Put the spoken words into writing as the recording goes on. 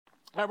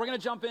All right, we're going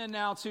to jump in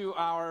now to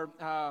our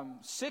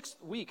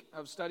sixth week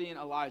of studying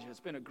Elijah. It's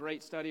been a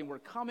great study, and we're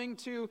coming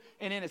to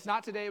an end. It's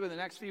not today, but the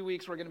next few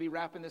weeks we're going to be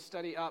wrapping this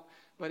study up,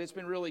 but it's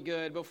been really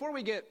good. Before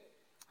we get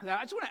to that,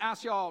 I just want to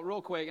ask y'all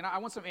real quick, and I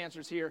want some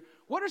answers here.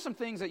 What are some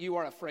things that you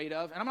are afraid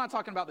of? And I'm not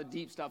talking about the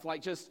deep stuff,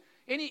 like just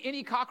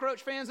any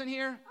cockroach fans in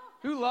here?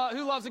 Who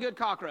loves a good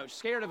cockroach?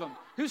 Scared of them?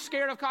 Who's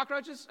scared of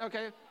cockroaches?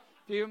 Okay.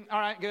 You? All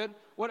right, good.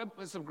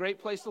 It's a great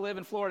place to live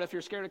in Florida if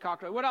you're scared of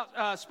cockroaches. What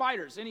else?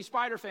 Spiders. Any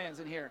spider fans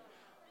in here?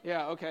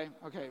 Yeah, okay.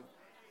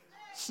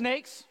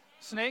 Snakes,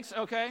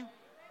 okay.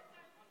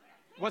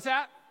 What's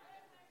that?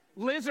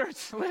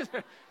 Lizards. You're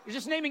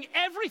just naming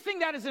everything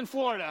that is in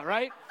Florida,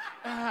 right?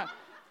 Right,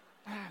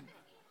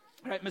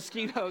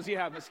 mosquitoes,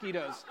 yeah,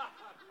 mosquitoes.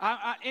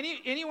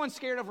 Anyone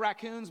scared of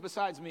raccoons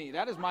besides me?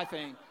 That is my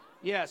thing.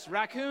 Yes,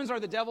 raccoons are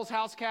the devil's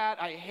house cat.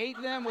 I hate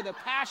them with a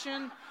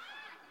passion.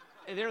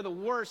 They're the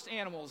worst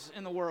animals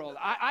in the world.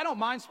 I don't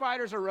mind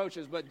spiders or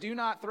roaches, but do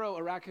not throw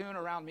a raccoon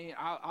around me.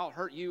 I'll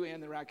hurt you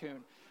and the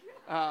raccoon.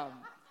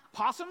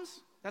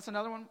 Possums? That's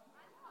another one.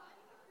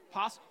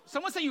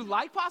 Someone say you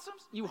like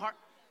possums?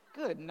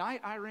 Good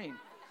night, Irene.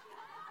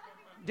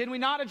 Did we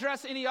not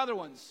address any other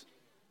ones?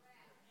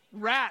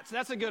 Rats,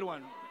 that's a good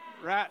one.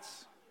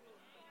 Rats.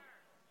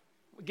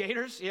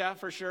 Gators, yeah,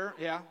 for sure.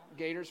 Yeah,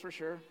 gators for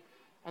sure.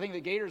 I think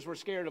the gators were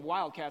scared of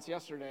wildcats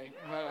yesterday.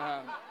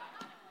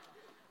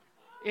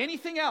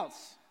 Anything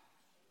else?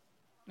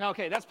 No,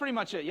 okay, that's pretty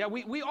much it. Yeah,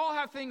 we all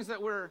have things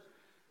that we're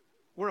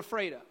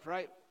afraid of,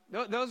 right?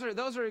 Those are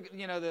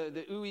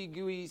the ooey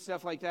gooey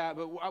stuff like that.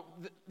 But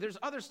there's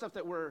other stuff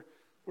that we're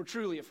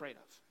truly afraid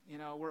of. You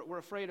know, we're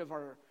afraid of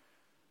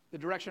the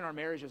direction our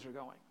marriages are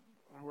going.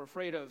 Or we're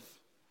afraid of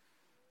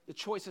the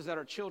choices that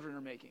our children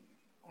are making,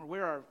 or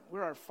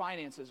where our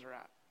finances are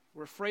at.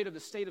 We're afraid of the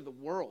state of the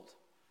world,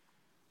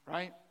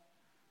 right?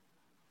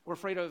 We're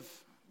afraid of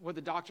what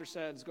the doctor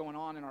said is going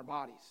on in our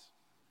bodies.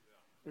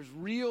 There's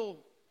real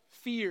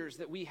fears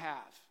that we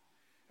have.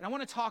 And I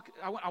want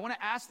to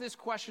ask this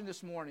question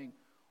this morning.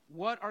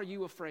 What are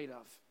you afraid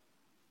of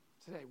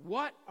today?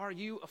 What are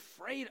you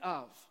afraid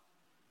of?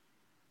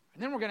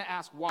 And then we're going to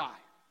ask why.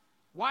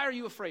 Why are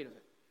you afraid of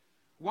it?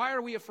 Why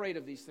are we afraid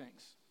of these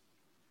things?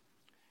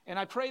 And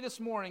I pray this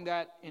morning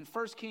that in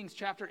 1 Kings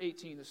chapter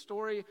 18, the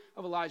story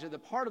of Elijah, the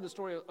part of the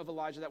story of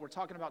Elijah that we're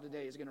talking about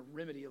today is going to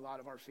remedy a lot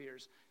of our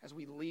fears as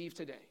we leave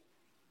today.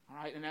 All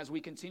right? And as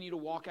we continue to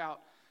walk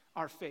out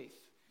our faith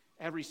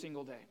every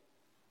single day.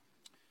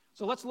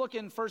 So let's look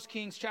in 1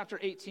 Kings chapter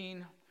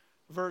 18,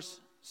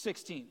 verse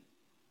 16.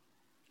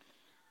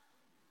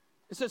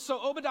 It says, "So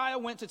Obadiah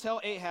went to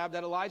tell Ahab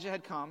that Elijah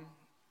had come,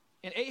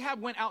 and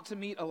Ahab went out to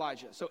meet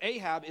Elijah." So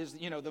Ahab is,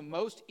 the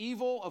most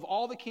evil of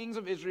all the kings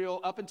of Israel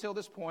up until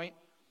this point.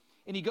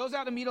 And he goes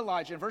out to meet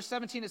Elijah. In verse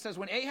 17, it says,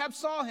 "When Ahab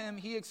saw him,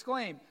 he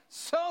exclaimed,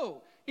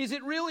 'So, is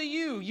it really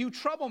you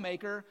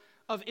troublemaker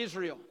of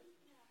Israel?'"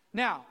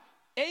 Now,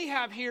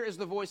 Ahab here is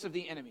the voice of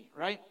the enemy,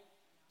 right?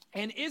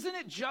 And isn't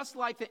it just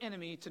like the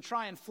enemy to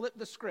try and flip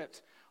the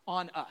script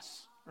on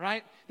us,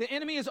 right? The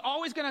enemy is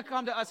always going to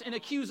come to us and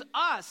accuse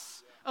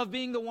us of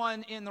being the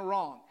one in the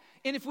wrong.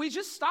 And if we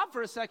just stop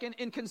for a second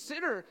and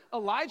consider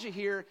Elijah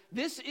here,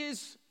 this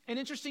is an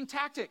interesting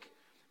tactic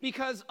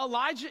because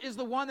Elijah is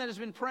the one that has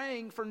been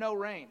praying for no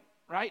rain,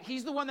 right?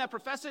 He's the one that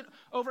professed it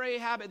over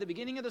Ahab at the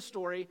beginning of the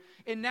story.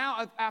 And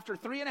now after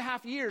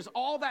 3.5 years,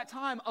 all that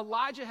time,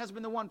 Elijah has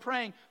been the one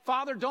praying,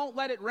 "Father, don't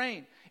let it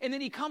rain." And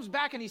then he comes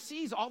back and he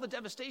sees all the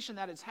devastation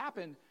that has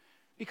happened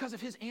because of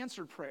his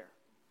answered prayer,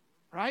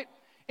 right?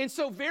 And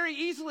so very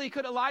easily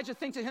could Elijah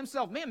think to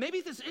himself, man,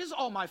 maybe this is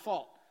all my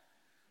fault.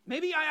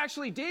 Maybe I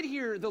actually did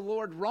hear the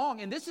Lord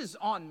wrong, and this is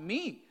on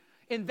me.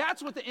 And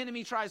that's what the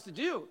enemy tries to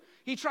do.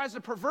 He tries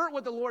to pervert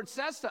what the Lord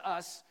says to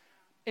us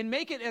and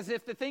make it as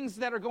if the things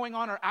that are going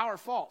on are our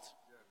fault.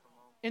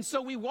 And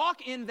so we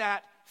walk in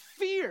that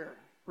fear,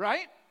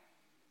 right,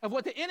 of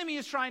what the enemy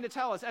is trying to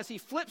tell us as he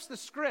flips the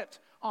script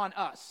on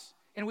us.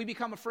 And we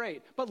become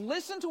afraid. But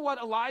listen to what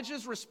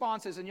Elijah's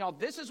response is. And y'all,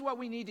 this is what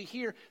we need to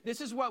hear. This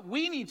is what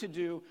we need to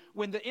do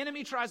when the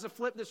enemy tries to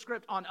flip the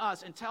script on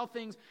us and tell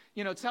things,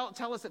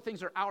 tell us that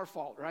things are our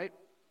fault, right?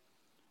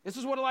 This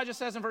is what Elijah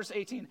says in verse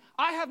 18.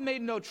 "I have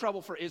made no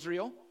trouble for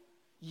Israel.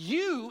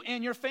 You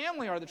and your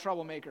family are the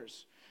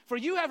troublemakers. For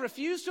you have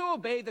refused to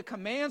obey the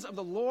commands of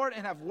the Lord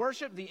and have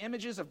worshipped the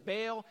images of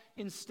Baal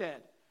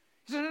instead."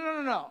 He said,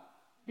 no.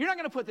 You're not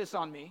going to put this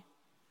on me.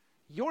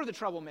 You're the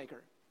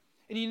troublemaker.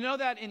 And you know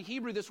that in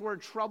Hebrew, this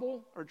word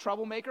trouble or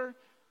troublemaker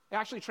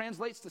actually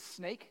translates to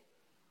snake.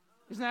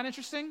 Isn't that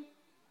interesting?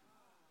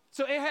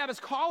 So Ahab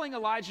is calling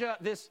Elijah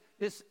this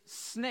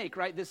snake,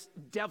 right? This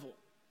devil,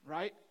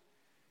 right?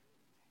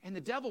 And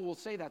the devil will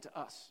say that to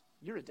us.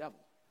 You're a devil.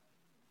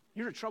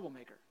 You're a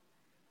troublemaker.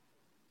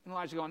 And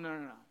Elijah going,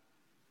 no.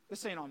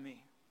 This ain't on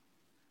me.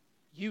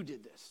 You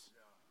did this.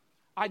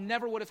 I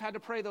never would have had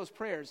to pray those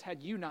prayers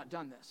had you not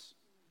done this.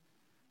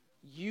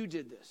 You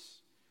did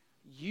this.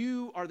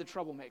 You are the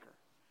troublemaker.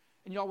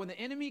 And y'all, when the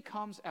enemy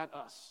comes at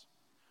us,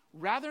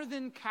 rather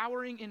than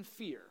cowering in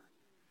fear,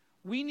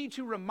 we need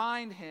to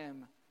remind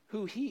him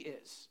who he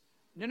is.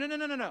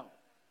 No.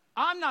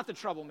 I'm not the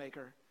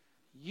troublemaker.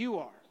 You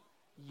are.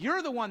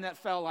 You're the one that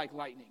fell like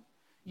lightning.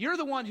 You're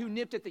the one who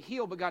nipped at the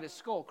heel but got his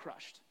skull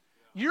crushed.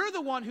 You're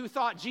the one who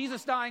thought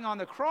Jesus dying on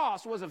the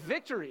cross was a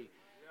victory.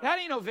 That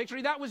ain't no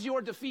victory. That was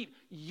your defeat.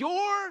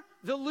 You're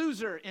the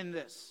loser in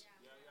this.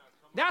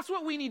 That's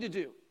what we need to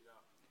do.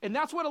 And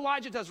that's what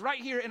Elijah does right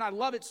here, and I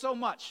love it so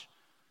much.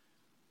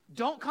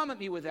 Don't come at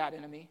me with that,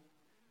 enemy.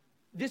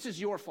 This is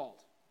your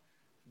fault.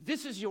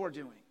 This is your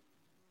doing.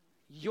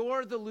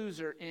 You're the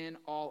loser in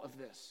all of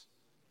this.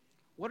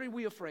 What are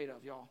we afraid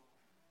of, y'all?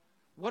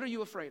 What are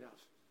you afraid of?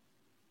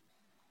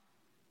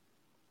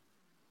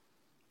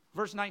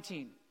 Verse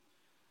 19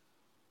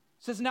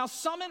 says, now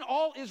summon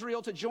all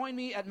Israel to join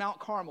me at Mount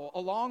Carmel,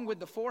 along with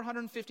the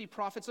 450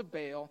 prophets of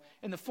Baal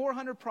and the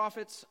 400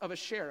 prophets of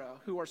Asherah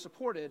who are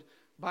supported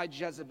by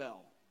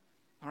Jezebel.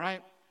 All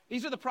right?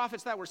 These are the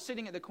prophets that were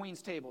sitting at the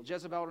queen's table.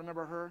 Jezebel,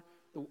 remember her?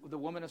 The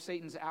woman of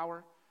Satan's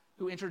hour,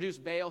 who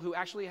introduced Baal, who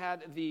actually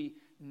had the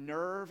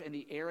nerve and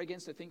the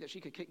arrogance to think that she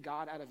could kick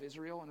God out of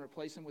Israel and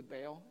replace him with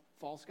Baal,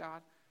 false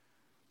god.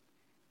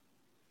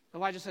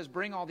 Elijah says,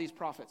 bring all these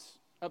prophets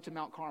up to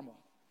Mount Carmel.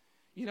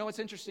 You know what's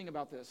interesting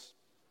about this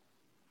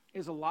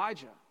is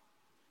Elijah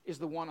is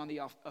the one on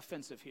the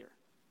offensive here.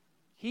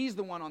 He's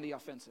the one on the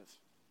offensive.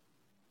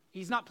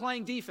 He's not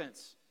playing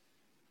defense.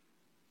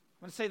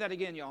 I'm going to say that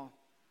again, y'all.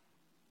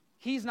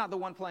 He's not the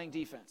one playing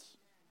defense.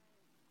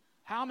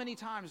 How many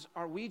times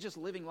are we just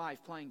living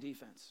life playing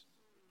defense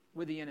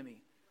with the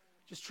enemy?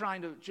 Just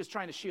trying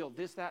to shield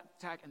this, that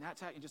attack, and that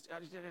attack, and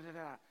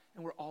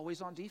and we're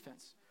always on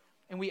defense.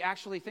 And we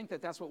actually think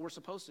that that's what we're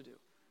supposed to do.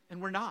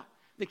 And we're not.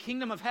 The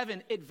kingdom of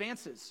heaven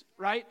advances,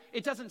 right?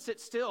 It doesn't sit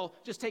still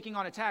just taking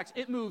on attacks.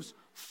 It moves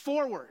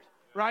forward,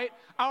 right?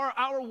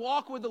 Our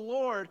walk with the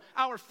Lord,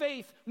 our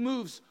faith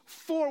moves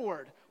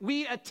forward.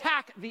 We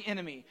attack the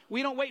enemy.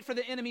 We don't wait for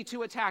the enemy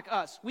to attack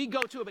us. We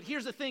go to it. But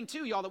here's the thing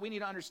too, y'all, that we need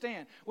to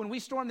understand. When we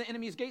storm the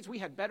enemy's gates, we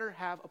had better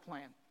have a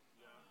plan.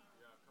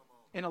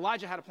 And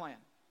Elijah had a plan.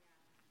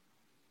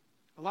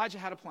 Elijah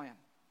had a plan.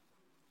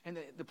 And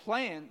the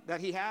plan that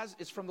he has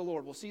is from the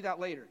Lord. We'll see that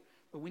later.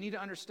 But we need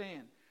to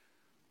understand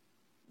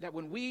that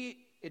when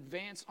we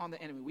advance on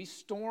the enemy, we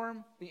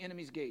storm the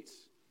enemy's gates,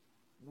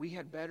 we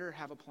had better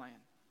have a plan.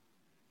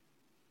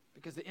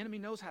 Because the enemy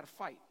knows how to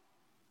fight.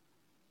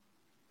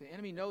 The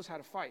enemy knows how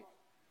to fight.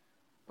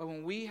 But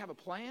when we have a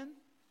plan,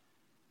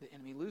 the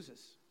enemy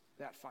loses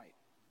that fight.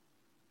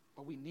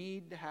 But we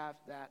need to have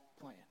that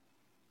plan.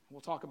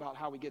 We'll talk about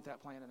how we get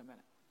that plan in a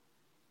minute.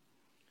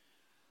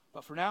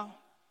 But for now,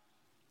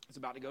 it's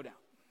about to go down.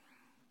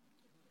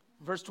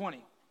 Verse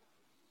 20.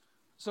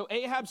 So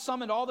Ahab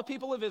summoned all the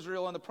people of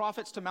Israel and the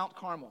prophets to Mount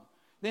Carmel.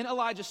 Then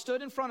Elijah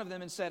stood in front of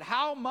them and said,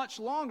 how much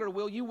longer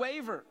will you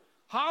waver,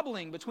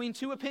 hobbling between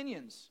two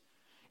opinions?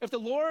 If the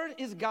Lord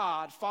is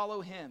God, follow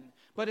him.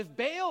 But if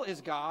Baal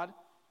is God,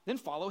 then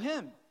follow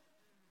him.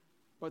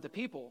 But the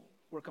people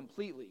were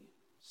completely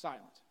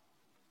silent.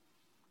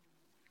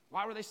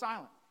 Why were they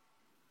silent?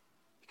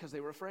 Because they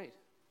were afraid.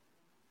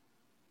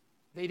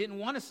 They didn't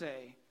want to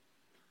say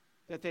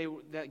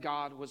that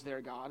God was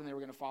their God and they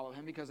were going to follow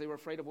him because they were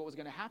afraid of what was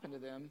going to happen to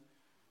them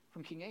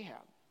from King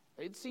Ahab.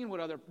 They'd seen what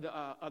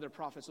other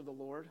prophets of the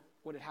Lord,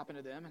 what had happened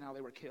to them and how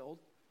they were killed.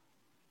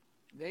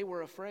 They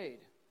were afraid.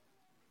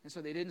 And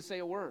so they didn't say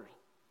a word.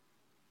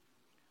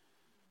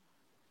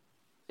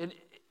 And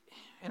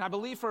I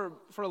believe for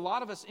a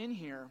lot of us in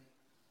here,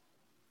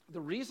 the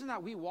reason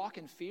that we walk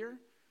in fear,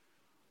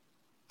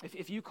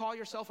 if you call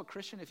yourself a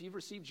Christian, if you've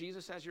received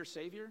Jesus as your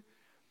Savior,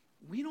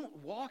 we don't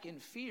walk in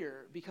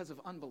fear because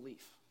of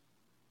unbelief,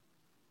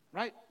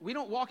 right? We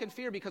don't walk in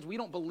fear because we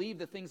don't believe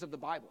the things of the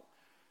Bible.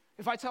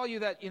 If I tell you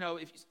that,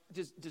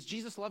 does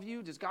Jesus love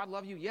you? Does God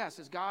love you? Yes.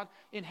 Is God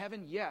in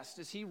heaven? Yes.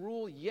 Does he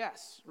rule?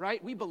 Yes,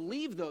 right? We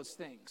believe those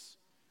things.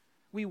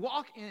 We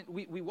walk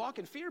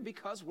in fear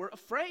because we're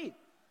afraid,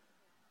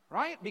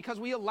 right? Because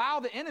we allow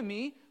the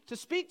enemy to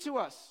speak to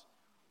us.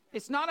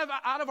 It's not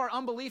out of our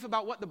unbelief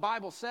about what the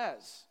Bible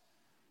says,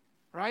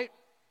 right?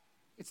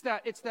 It's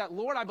that,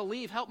 Lord, I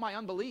believe, help my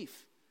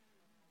unbelief.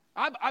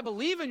 I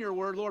believe in your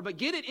word, Lord, but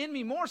get it in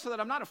me more so that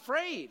I'm not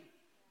afraid.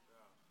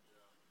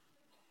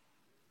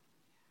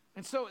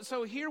 And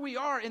so here we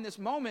are in this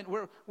moment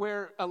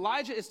where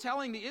Elijah is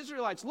telling the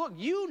Israelites, look,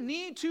 you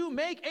need to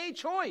make a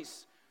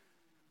choice.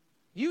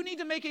 You need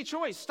to make a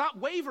choice. Stop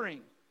wavering.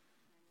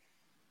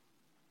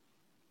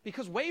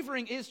 Because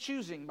wavering is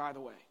choosing, by the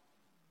way.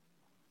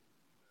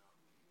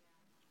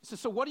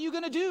 So what are you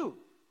going to do?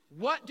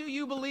 What do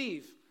you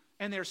believe?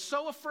 And they're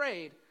so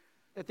afraid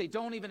that they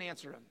don't even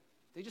answer him.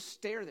 They just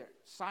stare there,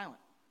 silent.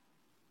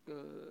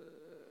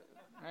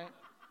 Right?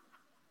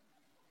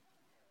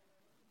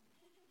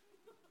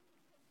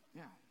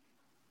 Yeah.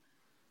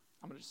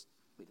 I'm going to just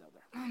leave that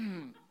there.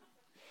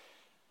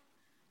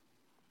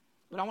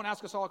 But I want to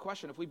ask us all a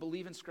question. If we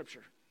believe in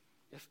Scripture,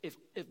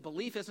 if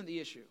belief isn't the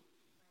issue,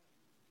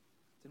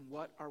 then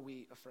what are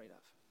we afraid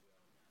of?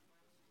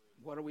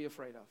 What are we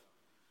afraid of?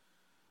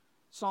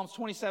 Psalms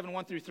 27,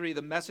 1 through 3,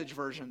 the Message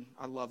version.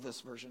 I love this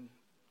version.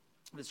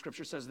 The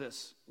Scripture says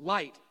this: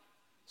 light,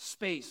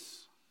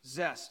 space,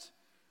 zest,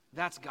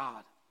 That's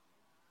God.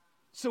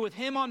 So with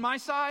him on my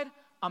side,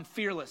 I'm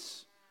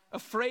fearless,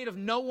 afraid of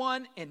no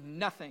one and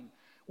nothing.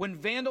 When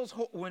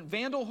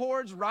vandal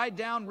hordes ride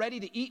down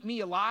ready to eat me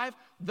alive,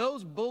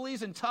 those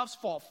bullies and toughs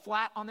fall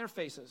flat on their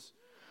faces.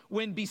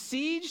 When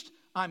besieged,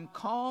 I'm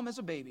calm as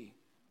a baby.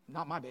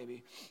 Not my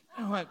baby.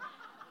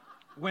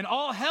 When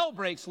all hell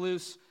breaks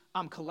loose,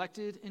 I'm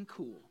collected and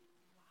cool.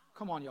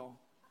 Come on, y'all.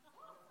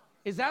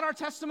 Is that our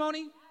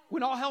testimony?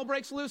 When all hell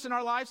breaks loose in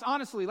our lives?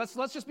 Honestly, let's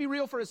just be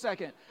real for a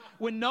second.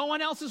 When no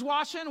one else is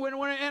watching, when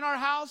we're in our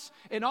house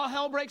and all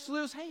hell breaks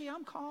loose, hey,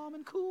 I'm calm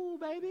and cool,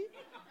 baby.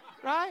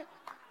 Right?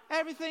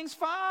 Everything's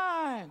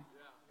fine.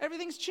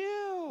 Everything's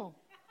chill.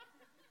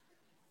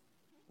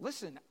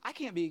 Listen, I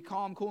can't be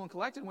calm, cool, and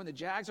collected when the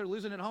Jags are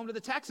losing at home to the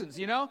Texans,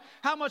 you know?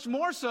 How much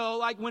more so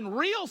like when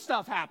real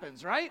stuff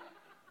happens, right?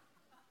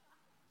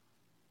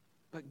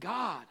 But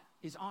God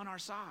is on our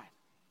side.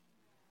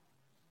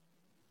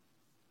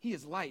 He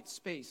is light,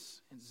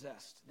 space, and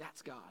zest.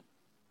 That's God.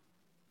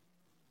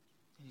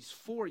 And he's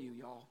for you,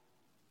 y'all.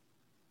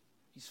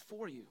 He's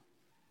for you.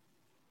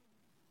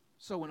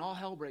 So when all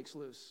hell breaks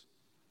loose,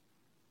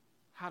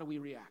 how do we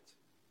react?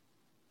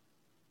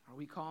 Are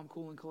we calm,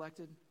 cool, and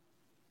collected?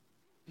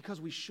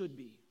 Because we should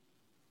be.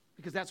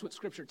 Because that's what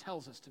Scripture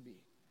tells us to be.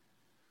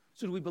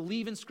 So do we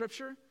believe in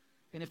Scripture?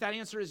 And if that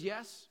answer is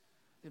yes,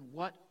 then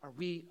what are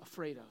we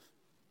afraid of?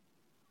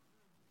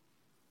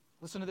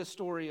 Listen to this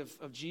story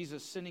of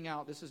Jesus sending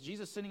out. This is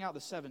Jesus sending out the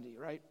 70,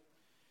 right?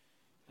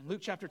 In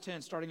Luke chapter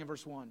 10, starting in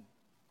verse 1. It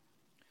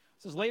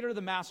says, later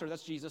the master,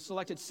 that's Jesus,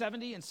 selected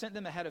 70 and sent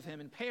them ahead of him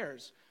in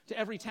pairs to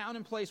every town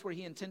and place where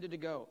he intended to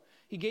go.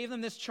 He gave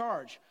them this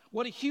charge.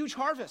 What a huge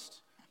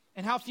harvest,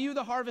 and how few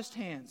the harvest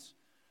hands.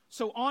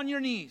 So on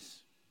your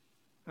knees,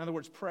 in other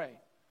words, pray.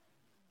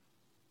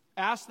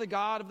 Ask the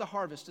God of the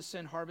harvest to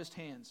send harvest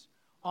hands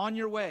on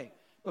your way.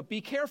 But be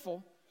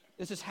careful,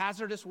 this is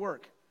hazardous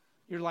work.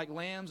 You're like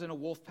lambs in a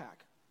wolf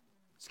pack.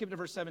 Skip to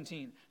verse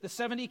 17. The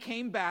 70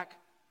 came back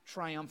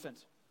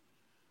triumphant.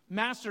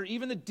 Master,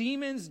 even the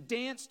demons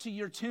dance to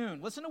your tune.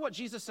 Listen to what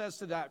Jesus says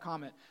to that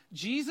comment.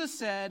 Jesus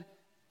said,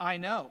 I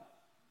know.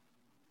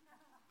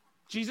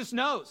 Jesus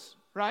knows,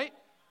 right?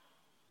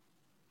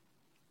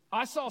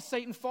 I saw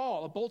Satan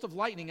fall, a bolt of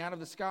lightning out of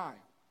the sky.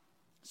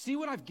 See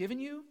what I've given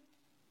you?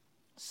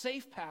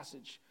 Safe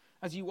passage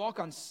as you walk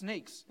on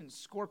snakes and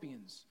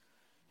scorpions,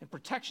 and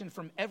protection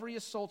from every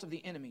assault of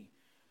the enemy.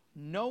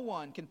 No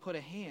one can put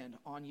a hand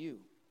on you.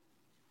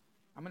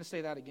 I'm going to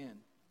say that again.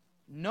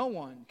 No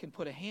one can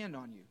put a hand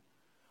on you.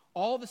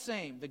 All the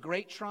same, the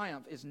great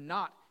triumph is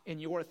not in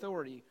your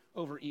authority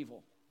over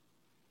evil,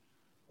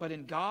 but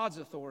in God's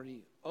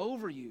authority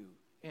over you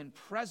and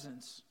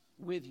presence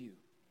with you.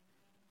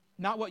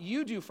 Not what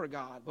you do for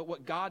God, but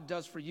what God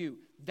does for you.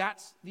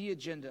 That's the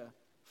agenda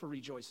for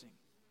rejoicing.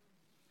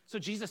 So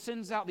Jesus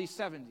sends out these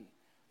 70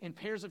 in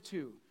pairs of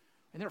 2,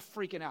 and they're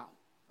freaking out.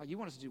 Like, you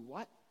want us to do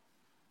what?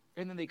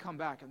 And then they come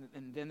back,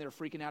 and then they're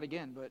freaking out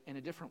again, but in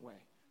a different way.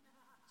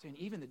 Saying,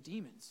 even the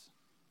demons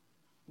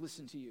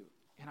listen to you.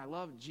 And I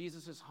love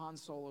Jesus' Han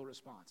Solo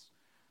response.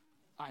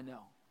 I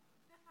know.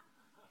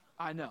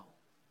 I know.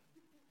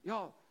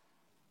 Y'all,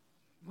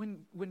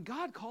 when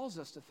God calls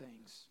us to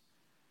things,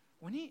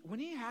 when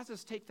he has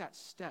us take that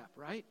step,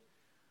 right?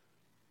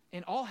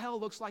 And all hell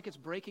looks like it's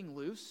breaking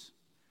loose,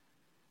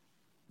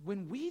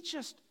 when we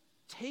just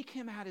take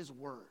him at his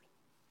word,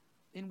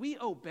 and we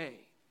obey,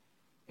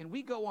 and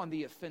we go on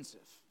the offensive,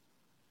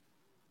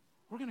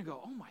 we're going to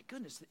go, oh my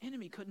goodness, the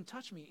enemy couldn't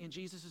touch me. And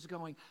Jesus is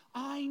going,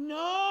 I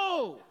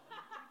know.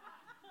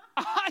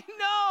 I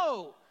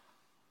know.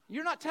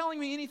 You're not telling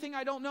me anything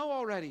I don't know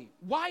already.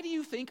 Why do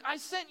you think I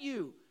sent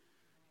you?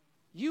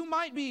 You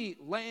might be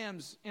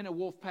lambs in a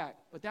wolf pack,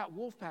 but that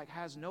wolf pack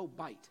has no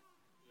bite,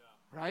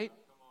 right?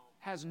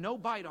 Has no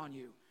bite on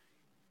you.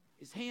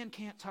 His hand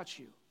can't touch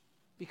you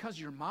because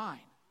you're mine.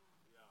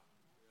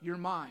 You're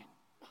mine.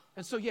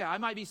 And so, yeah, I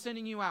might be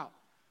sending you out,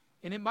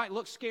 and it might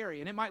look scary,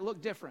 and it might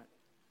look different.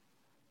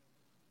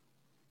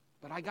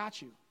 But I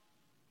got you,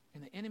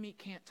 and the enemy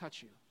can't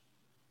touch you.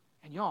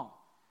 And y'all,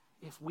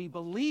 if we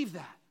believe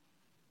that,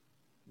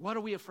 what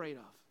are we afraid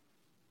of?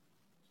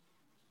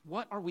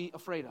 What are we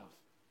afraid of?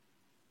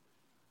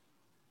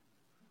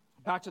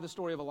 Back to the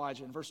story of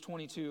Elijah in verse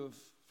 22 of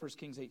 1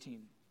 Kings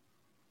 18.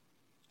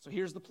 So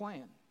here's the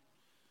plan.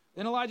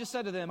 Then Elijah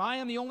said to them, I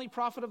am the only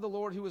prophet of the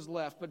Lord who is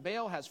left, but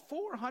Baal has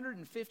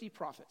 450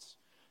 prophets.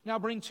 Now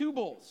bring 2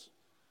 bulls.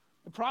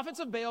 The prophets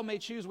of Baal may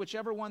choose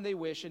whichever one they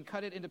wish and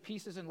cut it into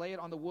pieces and lay it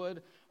on the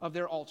wood of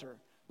their altar,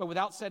 but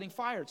without setting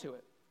fire to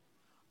it.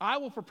 I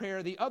will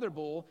prepare the other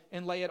bull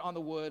and lay it on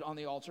the wood on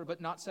the altar,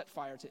 but not set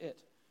fire to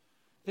it.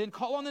 Then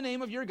call on the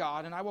name of your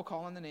God, and I will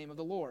call on the name of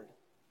the Lord.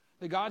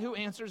 The God who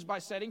answers by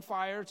setting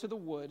fire to the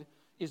wood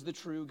is the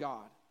true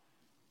God.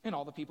 And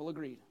all the people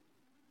agreed.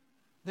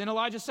 Then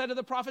Elijah said to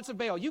the prophets of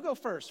Baal, you go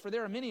first, for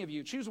there are many of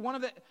you. Choose one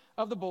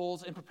of the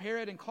bulls and prepare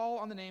it and call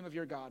on the name of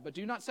your God, but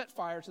do not set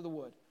fire to the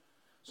wood.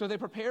 So they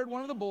prepared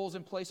one of the bulls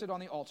and placed it on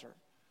the altar.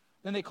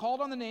 Then they called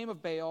on the name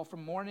of Baal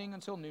from morning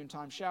until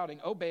noontime, shouting,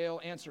 O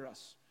Baal, answer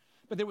us.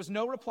 But there was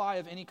no reply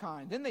of any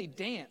kind. Then they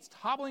danced,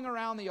 hobbling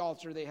around the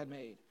altar they had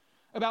made.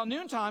 About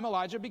noontime,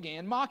 Elijah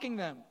began mocking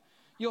them.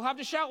 You'll have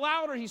to shout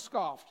louder, he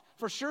scoffed,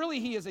 for surely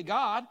he is a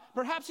god.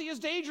 Perhaps he is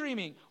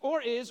daydreaming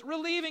or is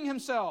relieving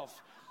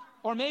himself.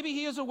 Or maybe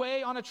he is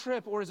away on a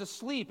trip or is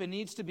asleep and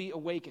needs to be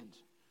awakened.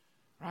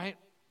 Right?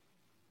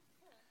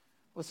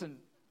 Listen,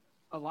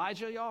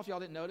 Elijah, y'all, if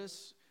y'all didn't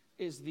notice,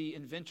 is the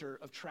inventor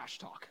of trash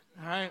talk.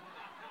 All right?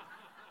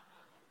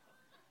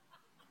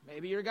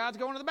 Maybe your God's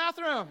going to the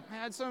bathroom.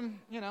 Had some,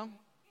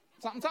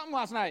 something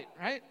last night,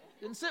 right?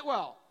 Didn't sit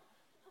well.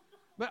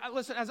 But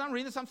listen, as I'm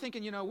reading this, I'm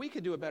thinking, we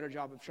could do a better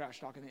job of trash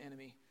talking the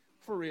enemy.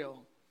 For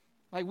real.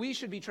 Like, we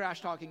should be trash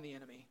talking the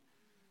enemy.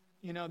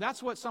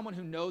 That's what someone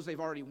who knows they've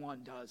already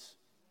won does,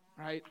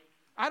 right?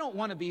 I don't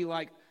want to be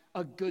like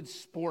a good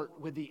sport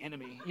with the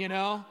enemy,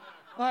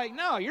 Like,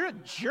 no, you're a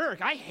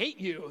jerk. I hate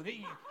you.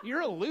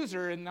 You're a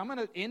loser, and I'm going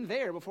to end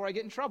there before I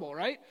get in trouble,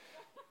 right?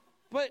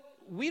 But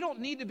we don't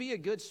need to be a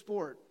good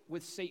sport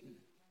with Satan.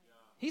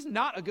 He's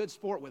not a good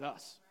sport with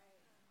us.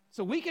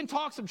 So we can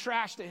talk some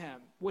trash to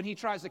him when he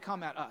tries to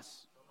come at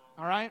us.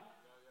 All right?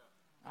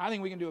 I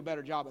think we can do a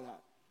better job of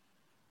that.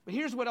 But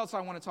here's what else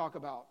I want to talk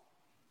about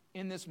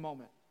in this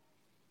moment.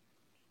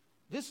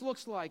 This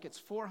looks like it's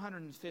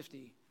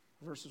 450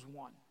 versus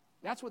 1.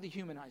 That's what the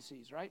human eye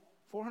sees, right?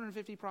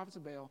 450 prophets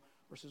of Baal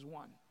versus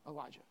 1,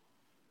 Elijah.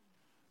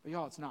 But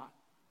y'all, it's not.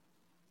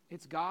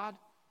 It's God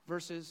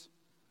versus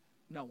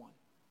no one.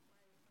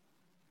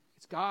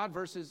 It's God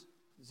versus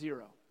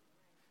 0.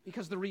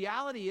 Because the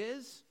reality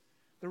is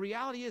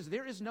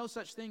there is no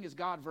such thing as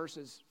God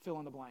versus fill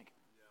in the blank.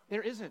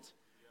 There isn't.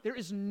 There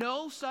is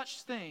no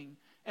such thing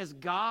as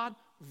God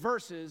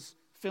versus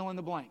fill in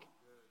the blank.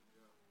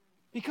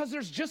 Because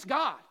there's just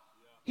God.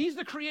 He's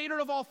the creator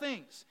of all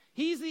things.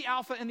 He's the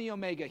Alpha and the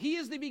Omega. He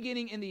is the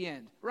beginning and the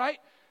end, right?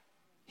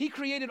 He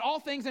created all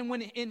things, and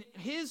when in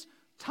his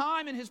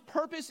time and his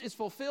purpose is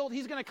fulfilled,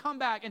 he's going to come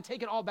back and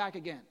take it all back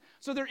again.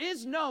 So there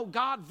is no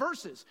God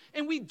versus.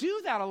 And we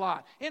do that a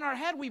lot. In our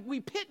head, we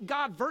pit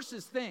God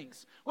versus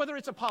things. Whether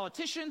it's a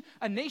politician,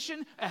 a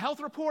nation, a health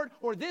report,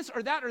 or this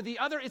or that or the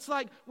other. It's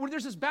like, where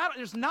there's this battle.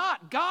 There's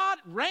not. God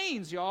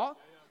reigns, y'all.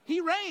 He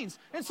reigns.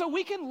 And so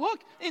we can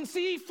look and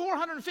see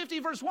 450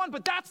 verse 1,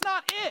 but that's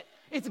not it.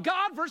 It's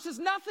God versus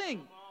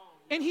nothing.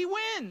 And he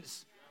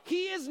wins.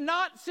 He is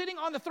not sitting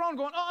on the throne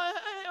going,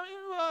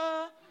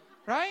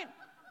 right?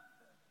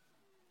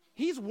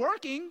 He's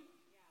working.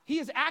 He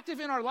is active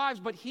in our lives,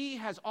 but he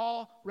has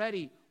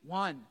already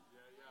won.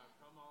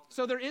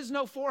 So there is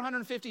no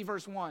 450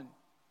 verse 1.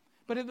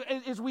 But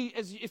as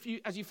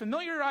you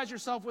familiarize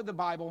yourself with the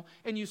Bible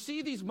and you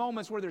see these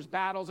moments where there's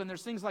battles and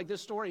there's things like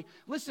this story,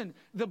 listen,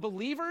 the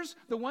believers,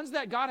 the ones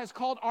that God has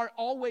called, are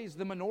always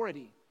the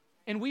minority.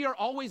 And we are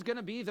always going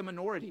to be the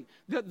minority.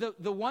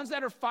 The ones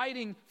that are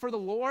fighting for the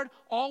Lord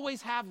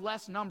always have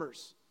less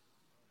numbers.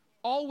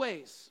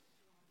 Always.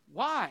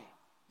 Why?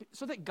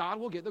 So that God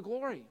will get the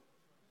glory.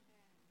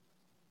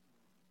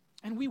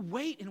 And we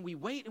wait and we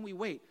wait and we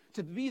wait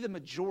to be the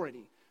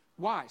majority.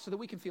 Why? So that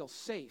we can feel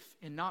safe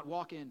and not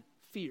walk in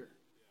fear.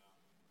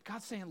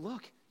 God's saying,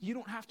 look, you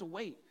don't have to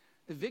wait.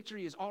 The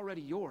victory is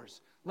already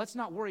yours. Let's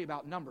not worry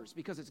about numbers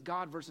because it's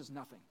God versus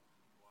nothing.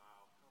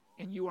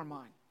 And you are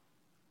mine.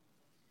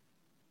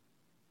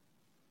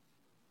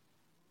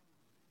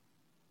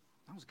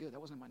 That was good. That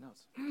wasn't in my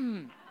notes.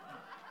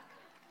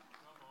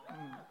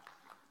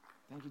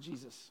 Thank you,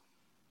 Jesus.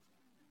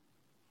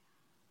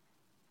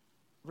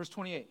 Verse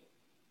 28.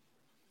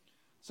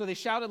 So they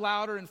shouted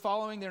louder, and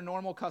following their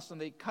normal custom,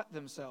 they cut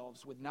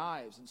themselves with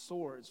knives and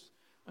swords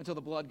until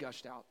the blood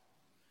gushed out.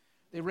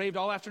 They raved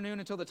all afternoon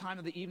until the time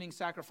of the evening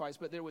sacrifice,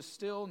 but there was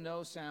still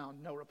no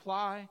sound, no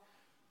reply,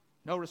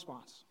 no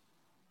response.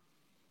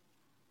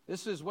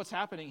 This is what's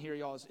happening here,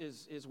 y'all,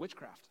 is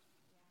witchcraft.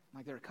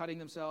 Like, they're cutting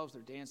themselves,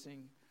 they're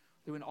dancing,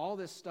 doing all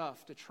this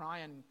stuff to try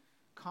and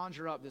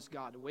conjure up this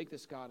God, to wake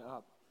this God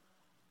up.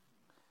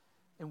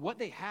 And what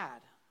they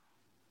had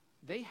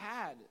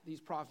these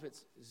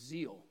prophets'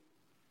 zeal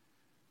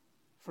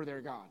for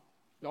their God.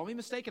 Don't be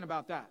mistaken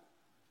about that.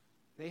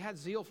 They had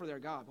zeal for their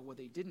God, but what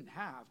they didn't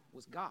have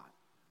was God.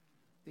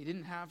 They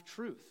didn't have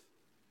truth.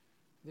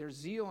 Their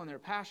zeal and their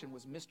passion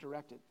was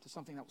misdirected to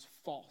something that was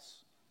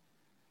false.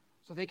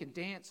 So they can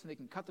dance and they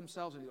can cut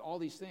themselves and do all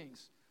these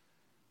things.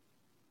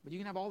 But you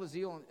can have all the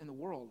zeal in the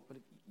world, but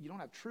if you don't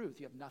have truth,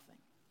 you have nothing.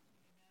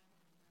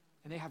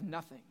 And they have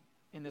nothing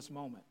in this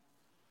moment.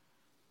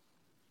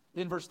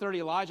 Then verse 30,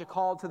 Elijah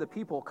called to the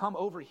people, "Come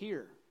over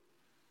here."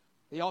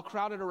 They all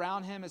crowded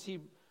around him as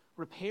he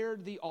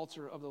repaired the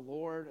altar of the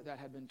Lord that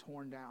had been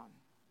torn down.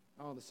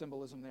 Oh, the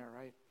symbolism there,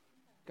 right?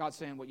 God's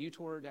saying, what you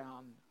tore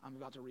down, I'm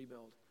about to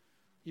rebuild.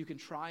 You can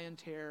try and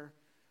tear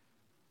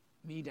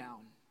me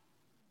down,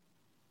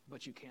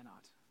 but you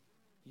cannot.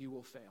 You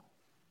will fail.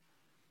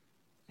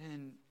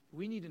 And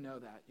we need to know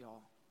that,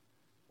 y'all.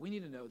 We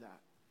need to know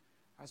that.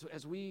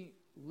 As we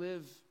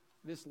live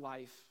this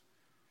life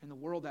in the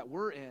world that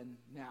we're in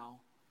now,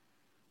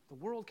 the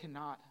world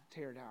cannot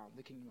tear down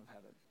the kingdom of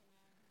heaven.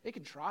 They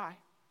can try.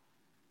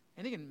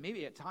 And they can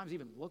maybe at times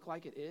even look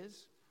like it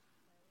is.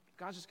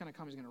 God's just going to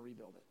come, he's going to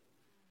rebuild it.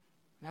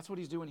 And that's what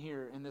he's doing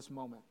here in this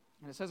moment.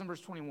 And it says in verse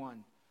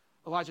 21,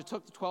 Elijah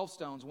took the 12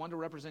 stones, one to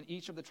represent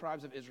each of the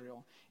tribes of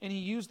Israel, and he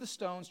used the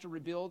stones to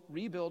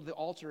rebuild the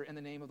altar in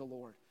the name of the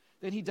Lord.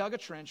 Then he dug a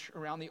trench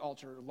around the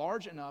altar,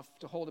 large enough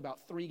to hold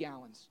about 3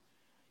 gallons.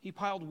 He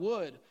piled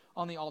wood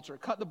on the altar,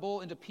 cut the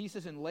bull into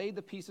pieces, and laid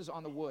the pieces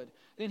on the wood.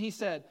 Then he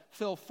said,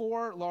 fill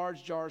 4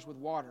 large jars with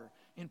water,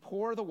 and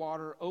pour the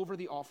water over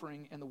the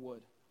offering and the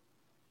wood.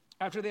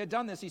 After they had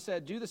done this, he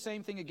said, do the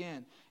same thing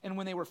again. And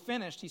when they were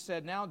finished, he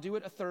said, now do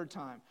it a 3rd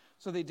time.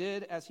 So they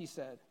did as he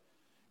said.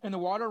 And the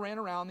water ran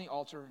around the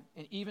altar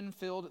and even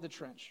filled the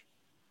trench.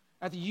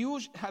 I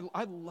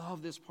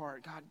love this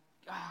part.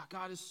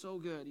 God is so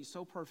good. He's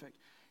so perfect.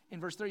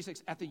 In verse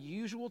 36, at the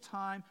usual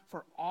time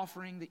for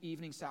offering the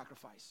evening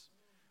sacrifice,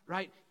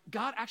 right?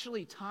 God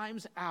actually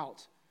times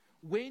out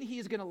when he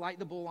is going to light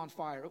the bull on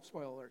fire. Oops,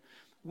 spoiler alert.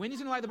 When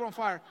he's going to light the bull on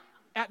fire,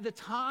 at the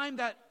time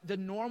that the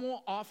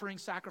normal offering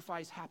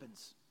sacrifice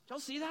happens. Did y'all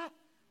see that?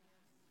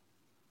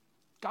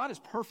 God is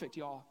perfect,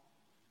 y'all.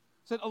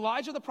 It said,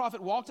 Elijah the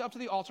prophet walked up to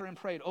the altar and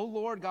prayed, O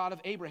Lord God of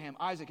Abraham,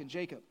 Isaac, and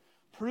Jacob,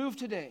 prove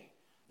today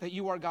that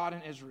you are God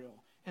in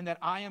Israel and that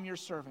I am your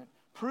servant.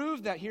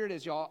 Prove that, here it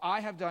is, y'all,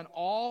 I have done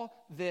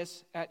all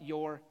this at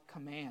your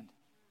command.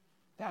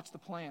 That's the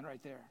plan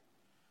right there.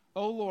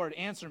 O Lord,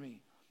 answer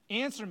me.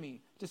 Answer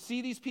me to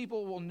see these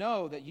people will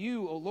know that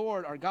you, O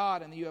Lord, are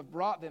God and that you have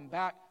brought them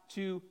back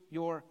to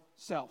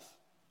yourself.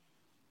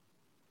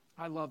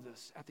 I love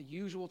this. At the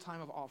usual time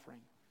of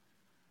offering.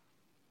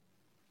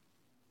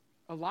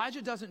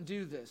 Elijah doesn't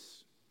do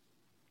this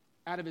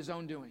out of his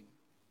own doing,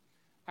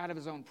 out of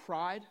his own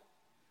pride,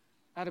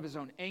 out of his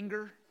own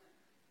anger,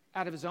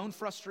 out of his own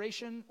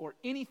frustration, or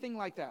anything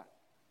like that.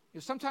 You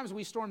know, sometimes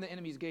we storm the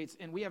enemy's gates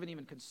and we haven't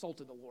even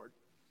consulted the Lord.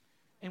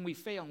 And we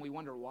fail and we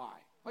wonder why.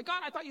 Like,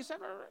 God, I thought you said,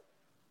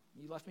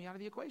 you left me out of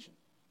the equation.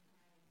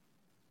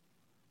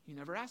 You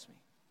never asked me.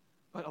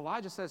 But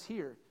Elijah says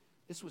here,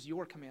 this was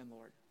your command,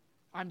 Lord.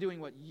 I'm doing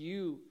what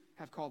you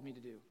have called me to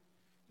do.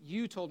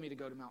 You told me to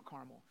go to Mount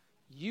Carmel.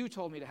 You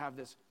told me to have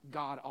this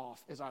God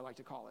off, as I like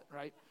to call it,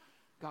 right?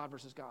 God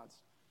versus gods.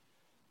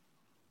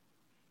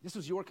 This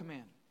was your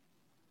command.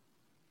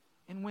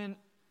 And when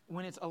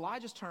it's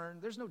Elijah's turn,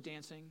 there's no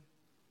dancing.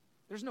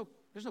 There's no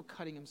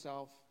cutting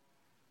himself.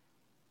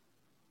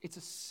 It's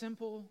a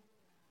simple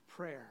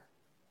prayer.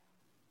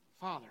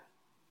 Father,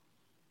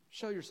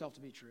 show yourself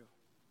to be true.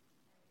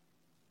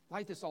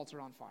 Light this altar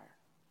on fire.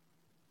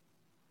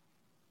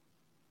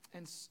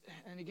 And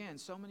again,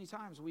 so many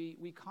times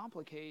we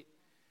complicate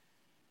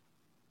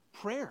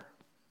prayer.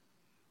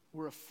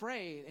 We're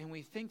afraid and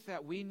we think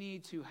that we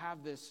need to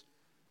have this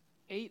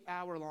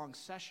 8-hour-long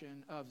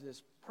session of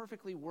this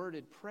perfectly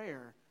worded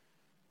prayer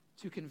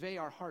to convey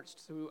our hearts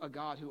to a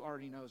God who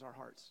already knows our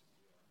hearts.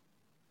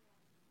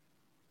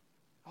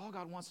 All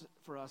God wants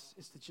for us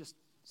is to just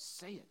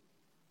say it.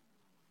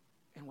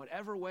 In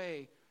whatever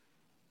way,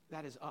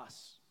 that is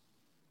us.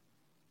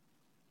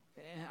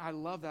 And I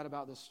love that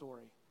about this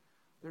story.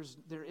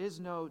 There is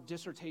no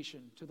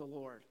dissertation to the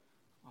Lord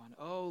on,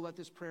 oh, let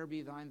this prayer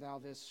be thine, thou,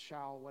 this,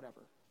 shall,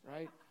 whatever,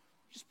 right?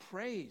 Just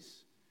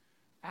praise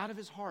out of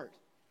his heart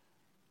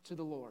to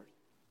the Lord.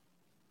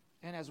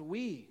 And as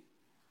we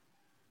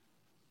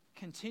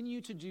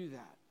continue to do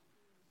that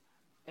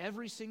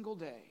every single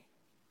day,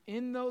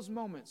 in those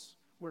moments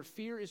where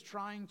fear is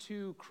trying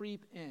to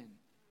creep in,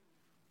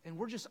 and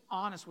we're just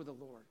honest with the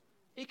Lord,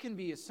 it can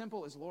be as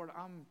simple as, Lord,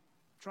 I'm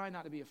trying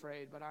not to be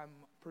afraid, but I'm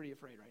pretty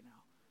afraid right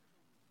now.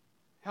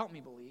 Help me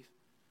believe.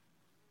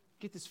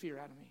 Get this fear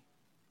out of me.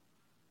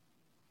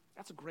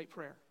 That's a great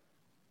prayer.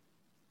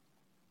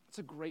 It's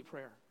a great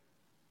prayer.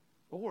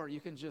 Or you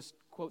can just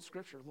quote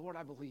scripture. Lord,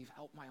 I believe.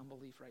 Help my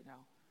unbelief right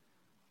now.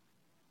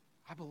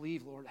 I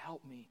believe, Lord,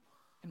 help me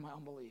in my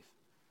unbelief.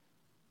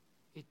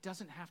 It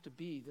doesn't have to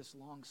be this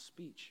long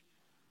speech.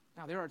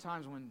 Now, there are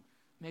times when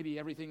maybe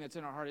everything that's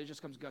in our heart, it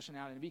just comes gushing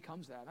out and it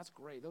becomes that. That's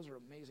great. Those are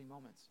amazing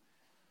moments.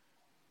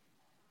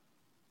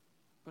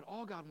 But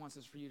all God wants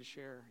is for you to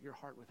share your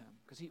heart with him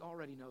because he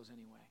already knows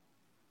anyway.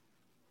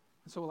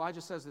 And so Elijah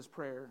says this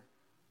prayer.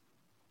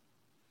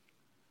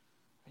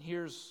 And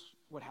here's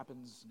what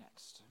happens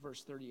next.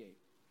 Verse 38.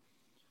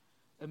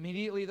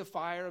 Immediately the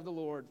fire of the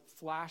Lord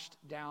flashed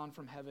down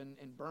from heaven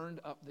and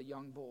burned up the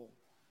young bull,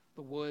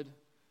 the wood,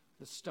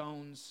 the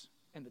stones,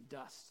 and the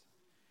dust.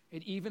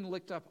 It even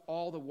licked up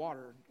all the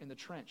water in the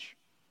trench.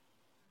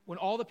 When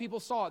all the people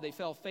saw it, they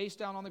fell face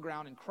down on the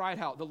ground and cried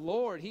out, the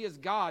Lord, he is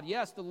God.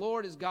 Yes, the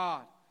Lord is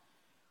God.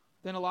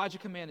 Then Elijah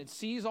commanded,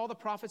 seize all the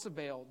prophets of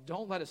Baal.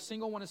 Don't let a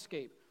single one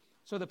escape.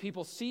 So the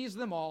people seized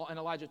them all, and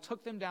Elijah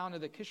took them down to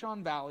the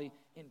Kishon Valley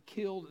and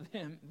killed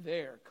them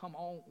there. Come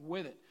on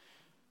with it.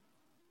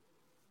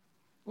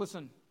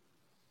 Listen,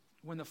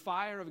 when the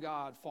fire of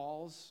God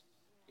falls,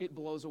 it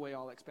blows away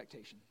all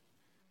expectation.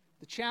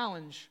 The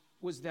challenge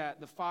was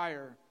that the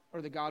fire,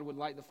 or that God would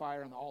light the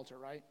fire on the altar,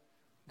 right?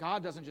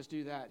 God doesn't just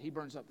do that. He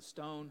burns up the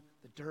stone,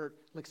 the dirt,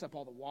 licks up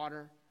all the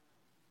water.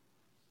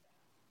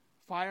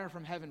 Fire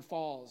from heaven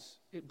falls.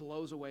 It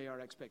blows away our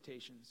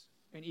expectations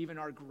and even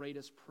our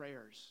greatest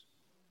prayers.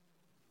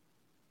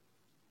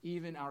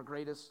 even our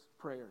greatest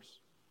prayers.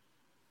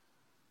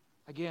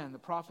 Again, the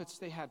prophets,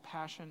 they had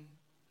passion,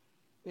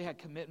 they had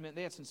commitment,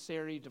 they had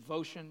sincerity,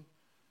 devotion,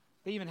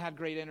 they even had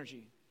great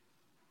energy.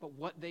 But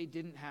what they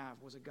didn't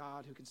have was a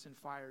God who can send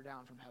fire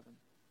down from heaven.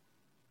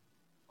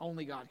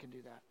 Only God can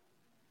do that.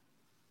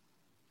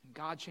 And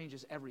God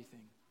changes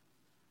everything.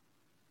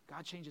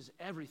 God changes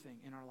everything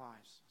in our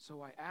lives.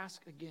 So I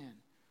ask again,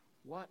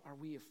 what are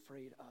we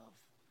afraid of?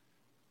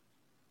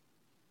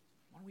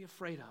 What are we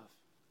afraid of?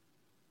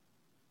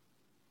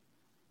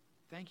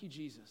 Thank you,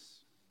 Jesus,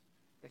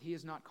 that he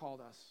has not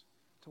called us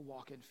to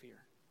walk in fear.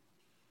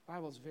 The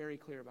Bible is very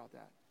clear about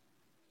that.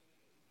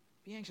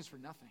 Be anxious for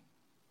nothing.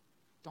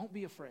 Don't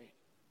be afraid.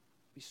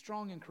 Be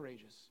strong and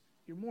courageous.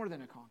 You're more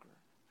than a conqueror.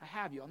 I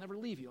have you. I'll never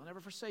leave you. I'll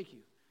never forsake you.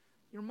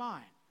 You're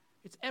mine.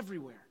 It's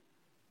everywhere.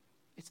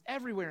 It's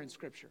everywhere in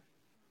Scripture.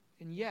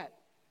 And yet,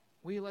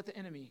 we let the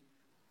enemy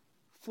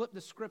flip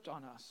the script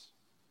on us,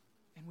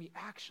 and we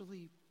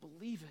actually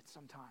believe it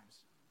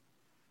sometimes.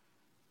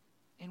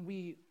 And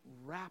we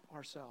wrap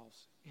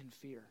ourselves in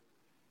fear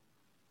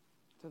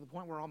to the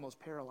point where we're almost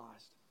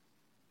paralyzed.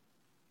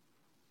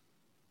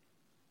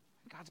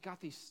 God's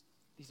got these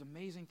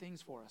amazing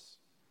things for us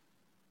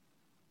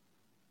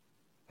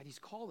that he's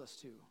called us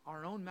to,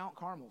 our own Mount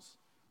Carmels,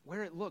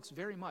 where it looks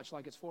very much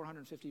like it's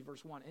 450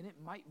 verse 1, and it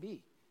might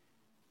be.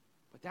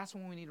 But that's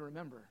when we need to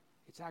remember,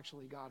 it's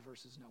actually God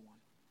versus no one.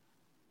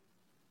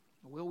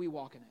 Will we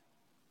walk in it?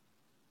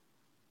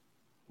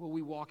 Will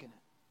we walk in it?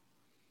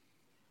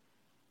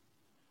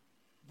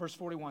 Verse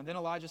 41, then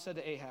Elijah said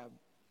to Ahab,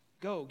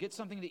 go, get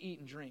something to eat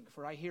and drink,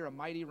 for I hear a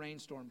mighty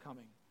rainstorm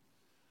coming.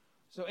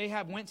 So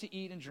Ahab went to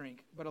eat and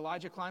drink, but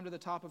Elijah climbed to the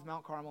top of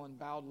Mount Carmel and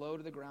bowed low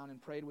to the ground and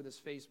prayed with his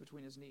face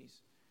between his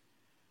knees.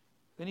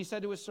 Then he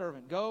said to his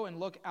servant, go and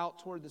look out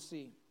toward the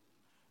sea.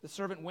 The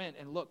servant went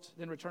and looked,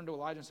 then returned to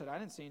Elijah and said, I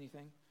didn't see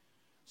anything.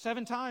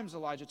 7 times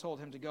Elijah told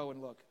him to go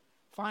and look.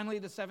 Finally,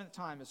 the 7th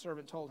time, his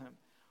servant told him,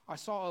 I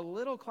saw a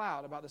little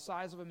cloud about the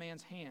size of a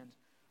man's hand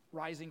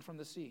rising from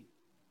the sea.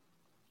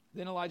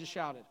 Then Elijah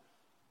shouted,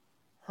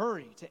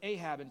 hurry to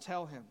Ahab and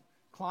tell him,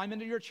 climb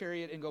into your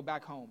chariot and go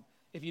back home.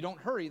 If you don't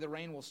hurry, the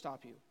rain will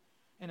stop you.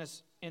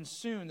 And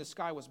soon the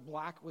sky was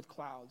black with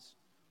clouds.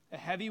 A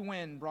heavy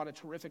wind brought a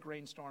terrific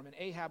rainstorm, and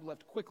Ahab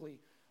left quickly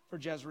for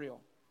Jezreel.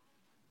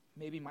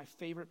 Maybe my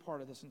favorite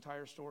part of this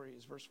entire story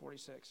is verse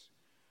 46.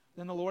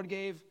 Then the Lord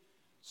gave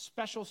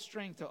special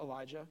strength to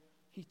Elijah.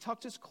 He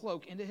tucked his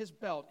cloak into his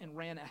belt and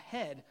ran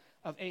ahead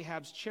of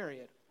Ahab's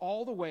chariot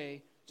all the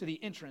way to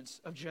the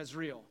entrance of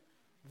Jezreel.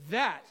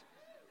 That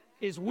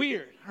is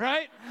weird,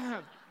 right?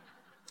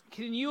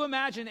 Can you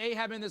imagine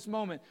Ahab in this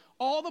moment?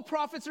 All the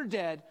prophets are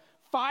dead.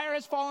 Fire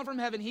has fallen from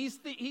heaven. He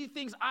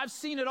thinks, I've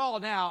seen it all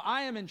now.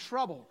 I am in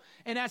trouble.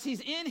 And as he's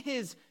in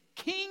his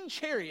king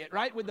chariot,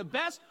 right, with the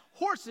best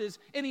horses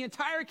in the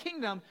entire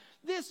kingdom,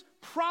 this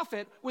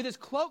prophet with his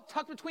cloak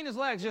tucked between his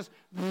legs just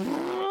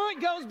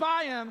goes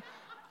by him.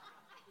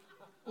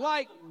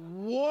 Like,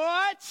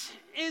 what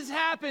is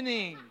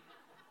happening?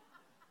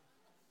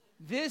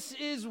 This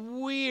is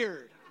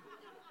weird.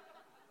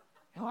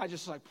 And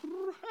Elijah's just like,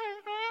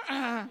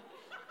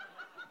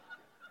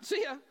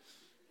 see ya.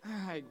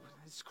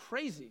 It's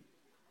crazy.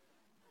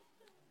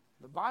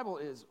 The Bible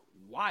is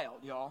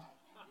wild, y'all.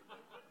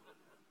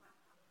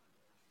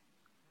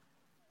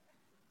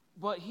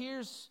 But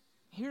here's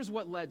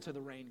what led to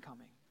the rain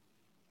coming.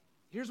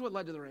 Here's what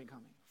led to the rain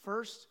coming.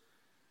 First,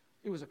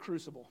 it was a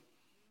crucible.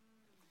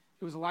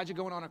 It was Elijah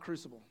going on a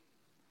crucible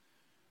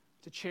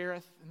to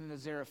Cherith and then to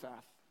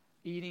Zarephath,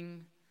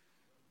 eating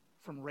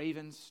from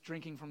ravens,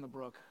 drinking from the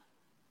brook,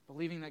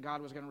 believing that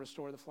God was going to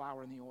restore the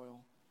flour and the oil,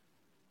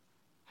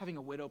 having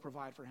a widow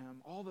provide for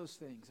him, all those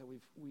things that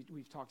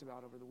we've talked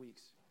about over the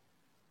weeks.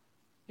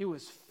 It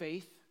was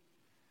faith.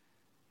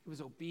 It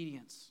was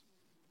obedience.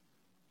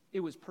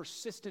 It was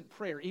persistent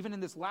prayer. Even in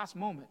this last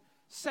moment,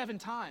 7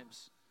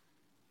 times,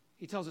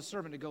 he tells his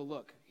servant to go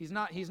look. He's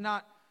not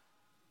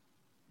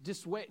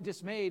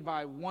dismayed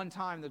by one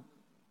time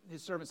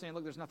his servant saying,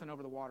 look, there's nothing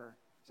over the water.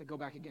 He said, go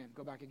back again,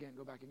 go back again,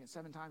 go back again.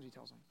 7 times he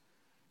tells him.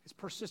 It's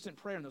persistent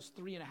prayer in those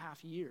 3.5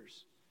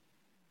 years.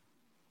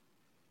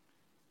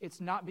 It's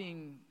not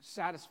being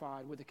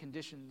satisfied with the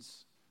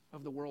conditions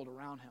of the world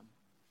around him.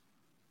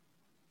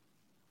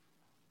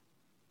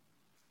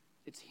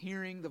 It's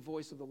hearing the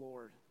voice of the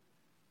Lord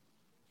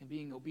and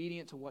being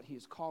obedient to what he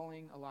is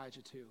calling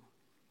Elijah to.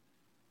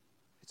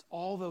 It's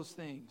all those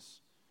things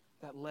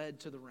that led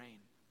to the rain.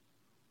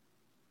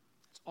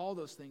 It's all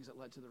those things that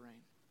led to the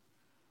rain.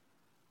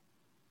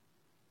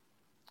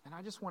 And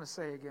I just want to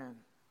say again,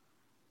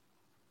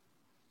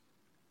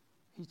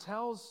 he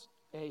tells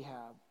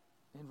Ahab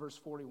in verse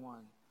 41,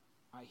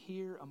 I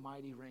hear a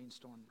mighty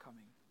rainstorm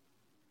coming.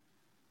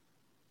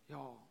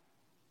 Y'all,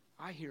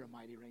 I hear a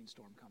mighty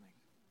rainstorm coming.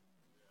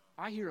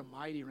 I hear a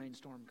mighty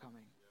rainstorm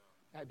coming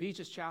at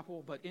Beaches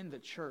Chapel, but in the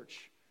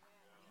church.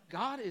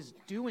 God is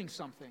doing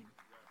something.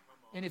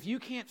 And if you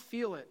can't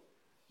feel it,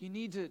 you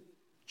need to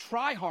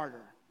try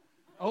harder.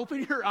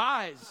 Open your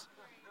eyes,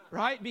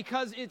 right?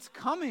 Because it's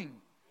coming.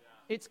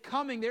 It's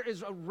coming. There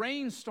is a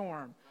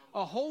rainstorm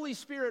a Holy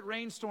Spirit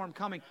rainstorm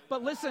coming.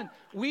 But listen,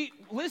 we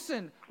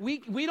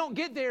don't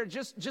get there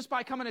just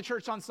by coming to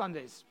church on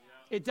Sundays.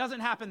 It doesn't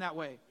happen that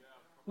way.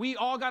 We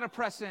all got to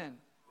press in.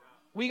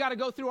 We got to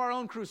go through our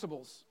own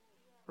crucibles,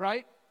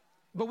 right?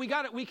 But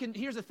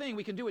here's the thing,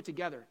 we can do it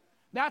together.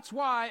 That's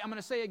why, I'm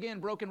going to say again,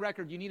 broken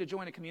record, you need to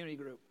join a community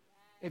group.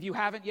 If you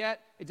haven't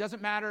yet, it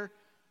doesn't matter.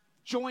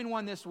 Join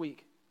one this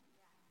week.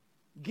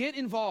 Get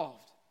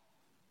involved.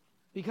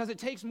 Because it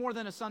takes more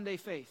than a Sunday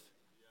faith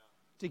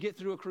to get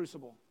through a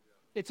crucible.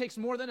 It takes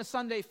more than a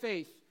Sunday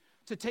faith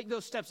to take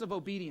those steps of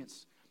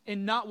obedience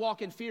and not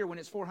walk in fear when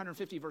it's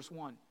 450 verse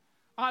 1.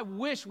 I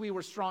wish we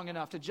were strong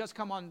enough to just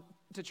come on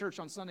to church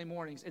on Sunday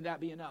mornings and that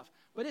be enough.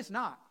 But it's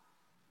not.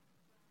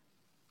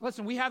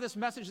 Listen, we have this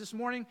message this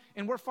morning,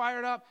 and we're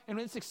fired up, and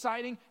it's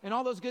exciting, and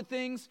all those good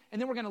things,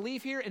 and then we're going to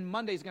leave here, and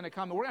Monday's going to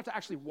come, and we're going to have to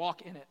actually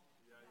walk in it.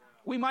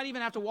 We might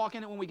even have to walk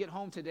in it when we get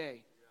home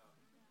today.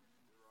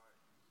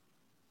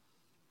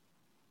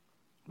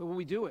 But will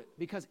we do it?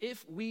 Because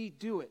if we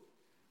do it,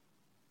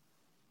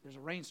 there's a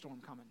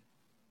rainstorm coming,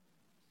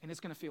 and it's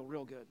going to feel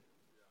real good.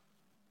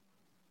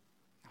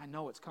 I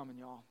know it's coming,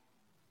 y'all.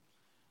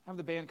 Have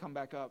the band come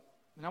back up.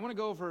 And I want to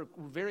go over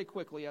very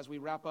quickly as we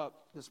wrap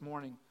up this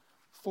morning,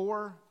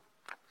 four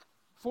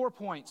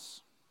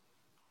points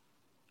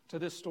to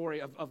this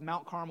story of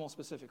Mount Carmel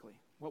specifically,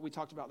 what we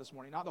talked about this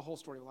morning. Not the whole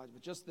story of Elijah,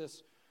 but just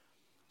this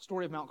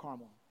story of Mount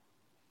Carmel.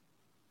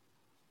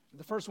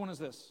 The first one is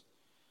this.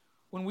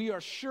 When we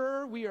are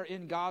sure we are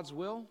in God's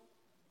will,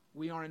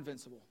 we are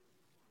invincible.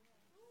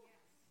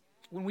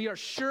 When we are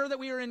sure that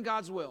we are in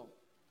God's will,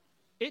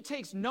 it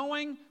takes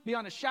knowing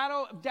beyond a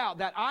shadow of doubt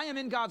that I am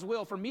in God's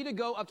will for me to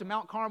go up to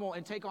Mount Carmel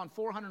and take on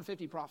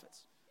 450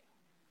 prophets.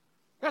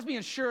 That's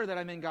being sure that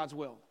I'm in God's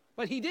will.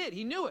 But he did.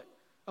 He knew it.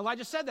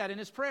 Elijah said that in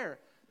his prayer,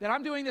 that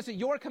I'm doing this at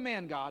your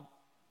command, God.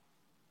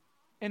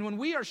 And when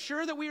we are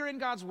sure that we are in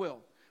God's will,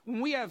 when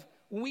we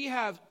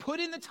have put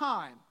in the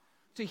time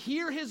to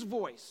hear his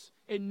voice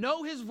and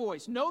know his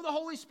voice, know the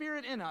Holy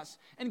Spirit in us,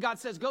 and God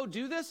says, go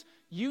do this,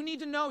 you need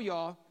to know,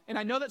 y'all, and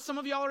I know that some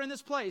of y'all are in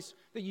this place,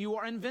 that you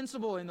are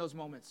invincible in those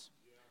moments.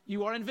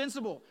 You are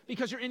invincible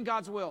because you're in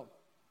God's will.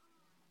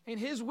 And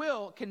his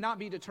will cannot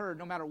be deterred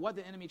no matter what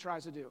the enemy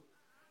tries to do.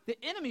 The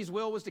enemy's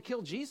will was to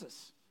kill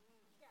Jesus,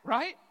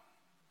 right?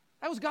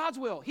 That was God's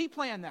will. He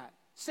planned that.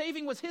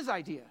 Saving was his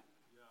idea.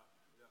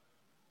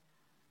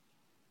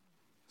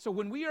 So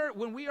when we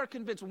are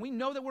convinced, when we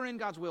know that we're in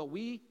God's will,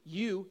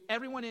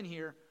 everyone in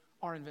here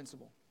are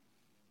invincible.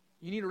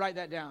 You need to write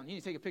that down. You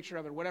need to take a picture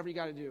of it, whatever you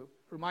got to do.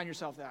 Remind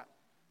yourself that.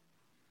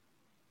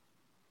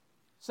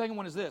 Second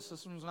one is this.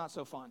 This one's not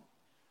so fun.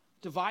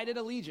 Divided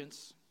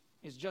allegiance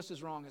is just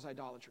as wrong as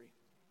idolatry.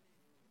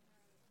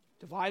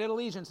 Divided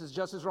allegiance is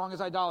just as wrong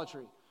as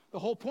idolatry. The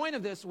whole point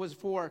of this was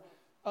for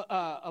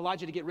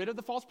Elijah to get rid of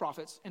the false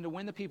prophets and to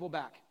win the people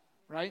back,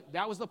 right?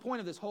 That was the point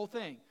of this whole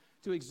thing,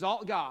 to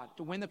exalt God,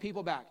 to win the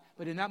people back.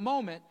 But in that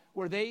moment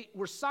where they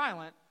were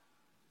silent,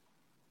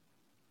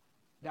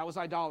 that was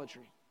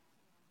idolatry.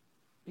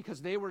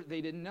 Because they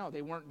didn't know.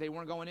 They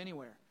weren't going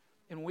anywhere.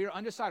 And when we are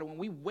undecided, when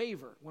we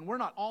waver, when we're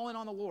not all in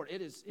on the Lord,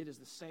 it is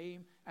the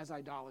same as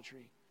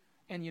idolatry.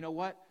 And you know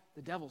what?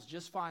 The devil's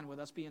just fine with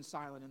us being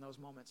silent in those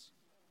moments.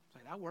 It's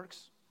like, that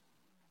works.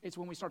 It's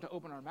when we start to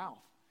open our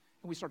mouth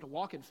and we start to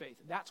walk in faith.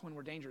 That's when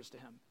we're dangerous to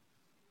him.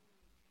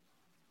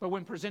 But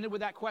when presented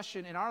with that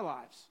question in our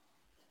lives,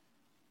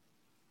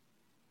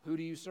 who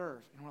do you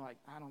serve? And we're like,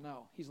 I don't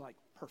know. He's like,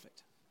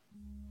 perfect.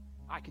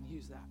 I can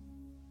use that.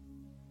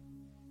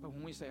 But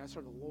when we say, I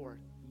serve the Lord,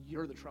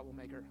 you're the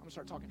troublemaker, I'm going to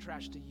start talking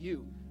trash to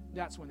you,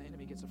 that's when the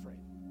enemy gets afraid.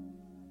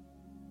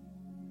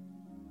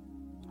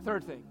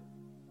 Third thing,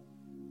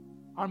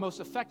 our most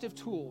effective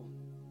tool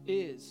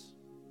is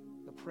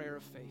the prayer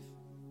of faith.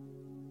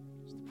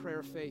 It's the prayer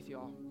of faith,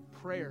 y'all.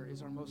 Prayer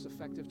is our most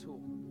effective tool.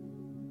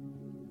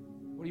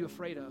 What are you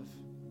afraid of?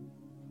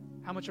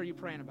 How much are you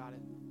praying about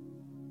it?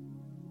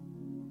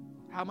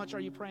 How much are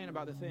you praying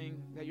about the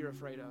thing that you're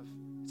afraid of?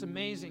 It's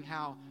amazing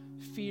how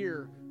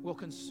fear will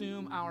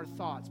consume our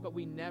thoughts, but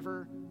we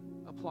never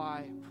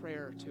apply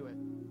prayer to it.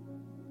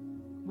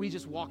 We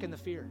just walk in the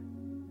fear.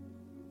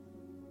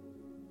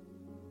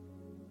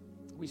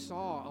 We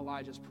saw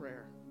Elijah's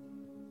prayer.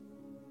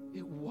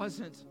 It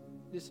wasn't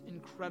this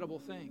incredible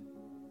thing.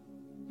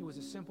 It was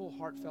a simple,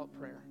 heartfelt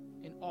prayer.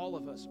 And all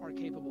of us are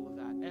capable of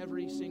that.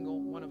 Every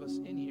single one of us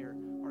in here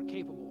are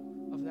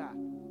capable of that.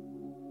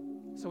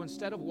 So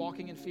instead of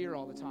walking in fear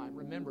all the time,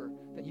 remember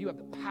that you have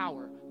the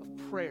power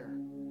of prayer,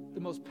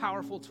 the most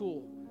powerful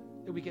tool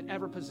that we can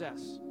ever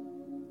possess.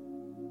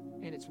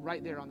 And it's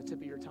right there on the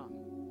tip of your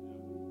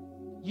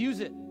tongue.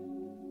 Use it.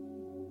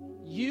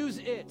 Use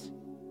it.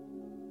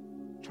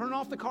 Turn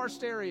off the car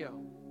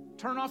stereo.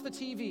 Turn off the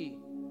TV.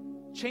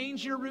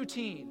 Change your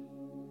routine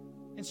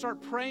and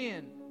start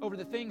praying over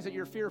the things that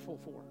you're fearful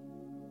for.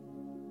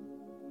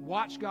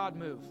 Watch God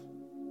move.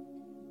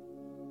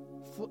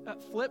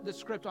 Flip the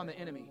script on the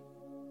enemy.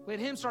 Let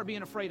him start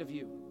being afraid of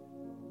you.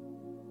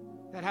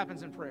 That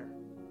happens in prayer.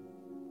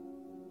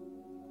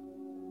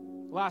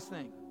 Last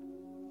thing.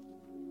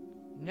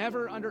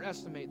 Never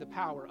underestimate the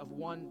power of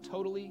one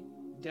totally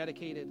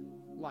dedicated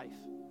life.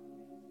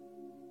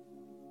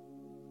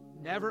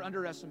 Never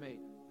underestimate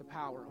the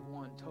power of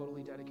one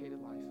totally dedicated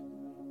life.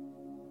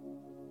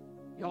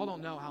 Y'all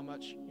don't know how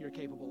much you're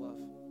capable of.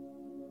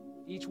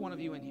 Each one of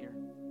you in here.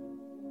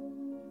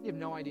 You have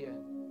no idea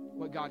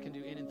what God can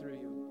do in and through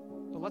you.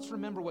 But let's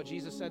remember what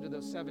Jesus said to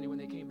those 70 when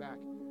they came back.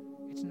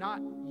 It's not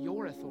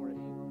your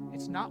authority.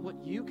 It's not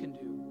what you can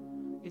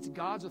do. It's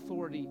God's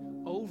authority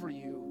over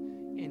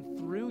you and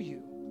through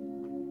you.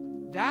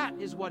 That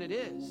is what it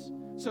is.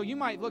 So you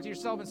might look at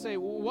yourself and say,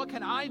 well, what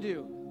can I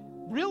do?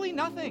 Really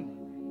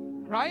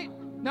nothing, right?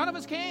 None of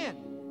us can.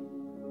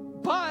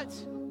 But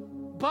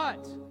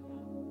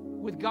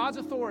with God's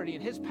authority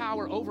and his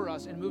power over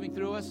us and moving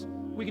through us,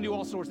 we can do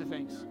all sorts of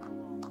things.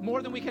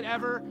 More than we could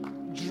ever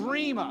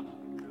dream of.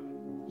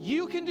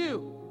 You can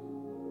do.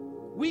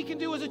 We can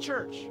do as a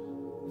church.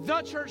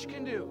 The church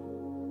can do.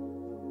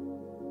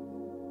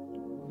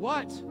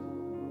 What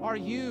are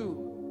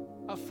you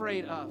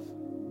afraid of?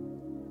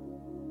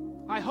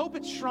 I hope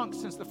it's shrunk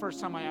since the first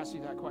time I asked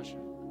you that question.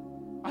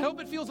 I hope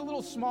it feels a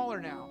little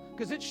smaller now,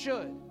 because it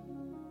should.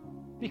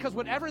 Because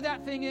whatever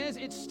that thing is,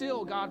 it's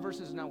still God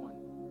versus no one.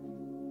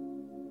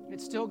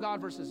 It's still God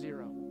versus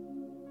zero.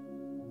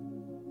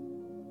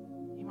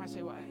 You might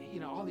say, well,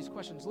 all these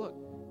questions, look,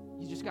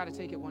 you just got to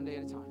take it one day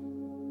at a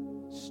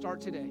time.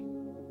 Start today.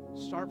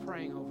 Start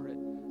praying over it.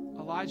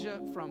 Elijah,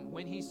 from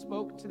when he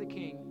spoke to the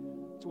king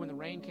to when the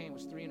rain came,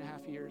 was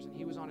 3.5 years, and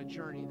he was on a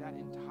journey that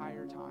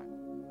entire time.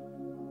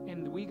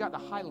 And we got the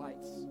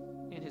highlights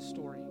in his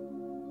story.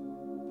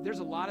 But there's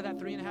a lot of that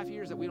 3.5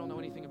 years that we don't know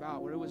anything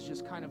about, where it was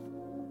just kind of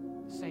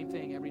the same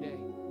thing every day.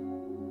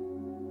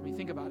 I mean,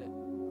 think about it.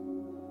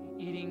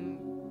 Eating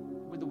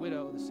with the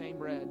widow the same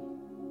bread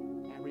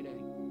every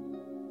day.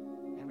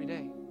 Every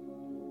day.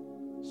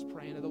 Just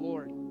praying to the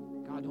Lord.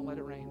 God, don't let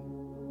it rain.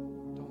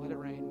 Don't let it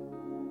rain.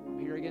 I'm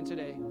here again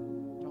today.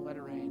 Don't let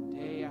it rain.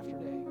 Day after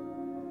day.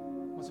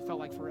 Must have felt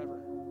like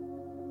forever.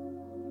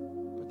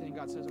 But then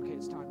God says, okay,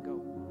 it's time,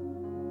 go.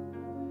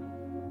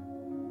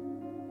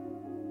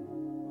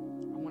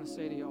 I want to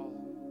say to y'all,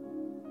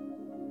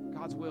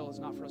 God's will is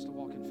not for us to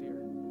walk in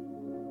fear.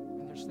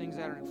 And there's things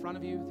that are in front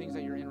of you, things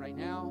that you're in right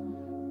now,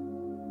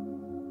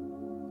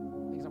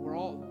 things that we're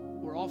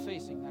all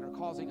facing that are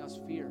causing us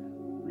fear,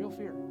 real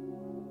fear.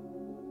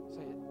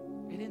 Say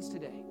it ends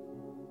today.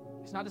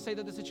 It's not to say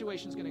that the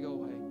situation is going to go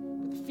away,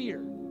 but the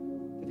fear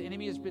that the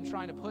enemy has been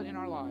trying to put in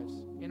our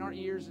lives, in our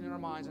ears and in our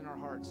minds and our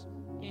hearts,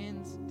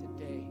 ends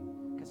today.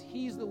 Because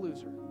he's the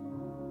loser.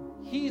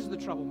 He's the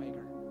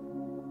troublemaker.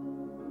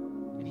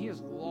 And he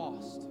is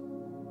lost.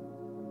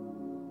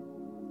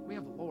 We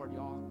have the Lord,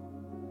 y'all.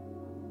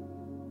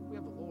 We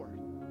have the Lord.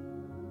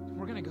 And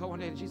we're going to go one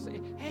day and Jesus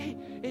say, hey,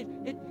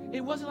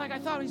 it wasn't like I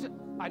thought. He said,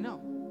 I know.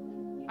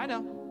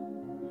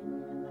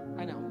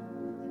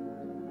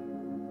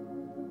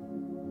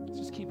 Let's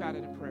just keep at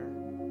it in prayer.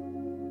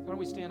 Why don't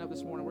we stand up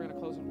this morning? We're going to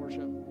close in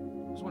worship.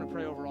 I just want to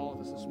pray over all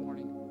of us this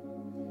morning.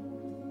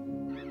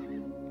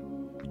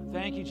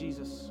 Thank you,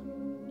 Jesus.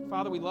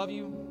 Father, we love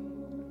you.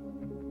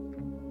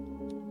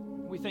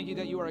 We thank you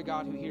that you are a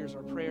God who hears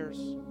our prayers.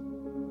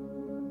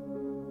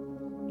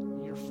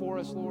 You're for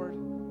us, Lord.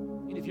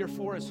 And if you're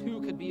for us,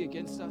 who could be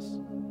against us?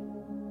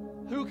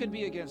 Who could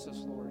be against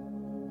us, Lord?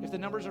 If the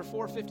numbers are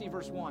 450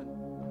 verse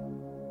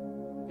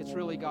 1, it's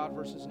really God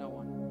versus no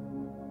one.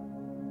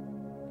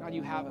 God,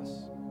 you have us.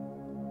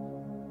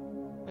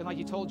 And like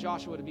you told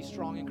Joshua to be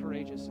strong and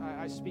courageous,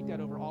 I speak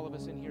that over all of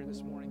us in here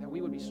this morning, that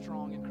we would be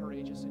strong and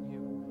courageous in you.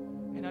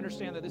 And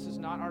understand that this is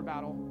not our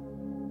battle.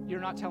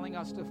 You're not telling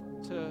us to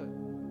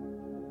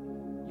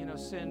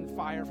send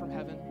fire from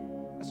heaven.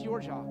 That's your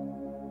job.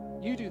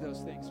 You do those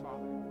things,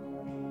 Father.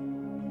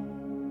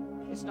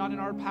 It's not in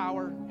our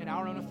power and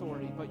our own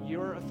authority, but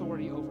your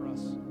authority over us.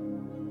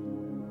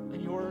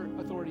 And your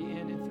authority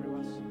in and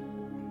through us.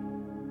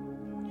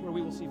 Where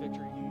we will see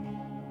victory.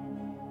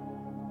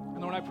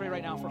 And Lord, I pray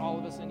right now for all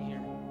of us in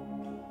here.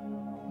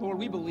 Lord,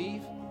 we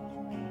believe.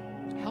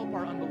 Help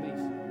our unbelief.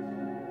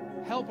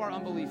 Help our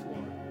unbelief,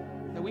 Lord.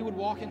 That we would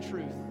walk in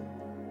truth.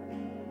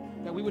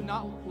 That we would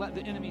not let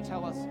the enemy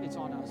tell us it's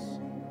on us.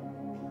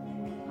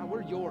 God,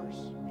 we're yours.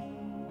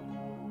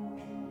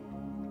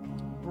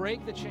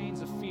 Break the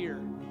chains of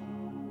fear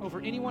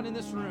over anyone in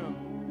this room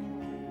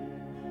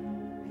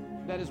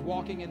that is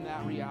walking in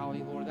that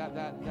reality, Lord.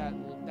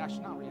 That's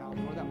not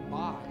reality, Lord. That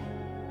lie.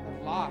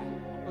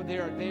 Lord,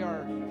 they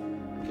are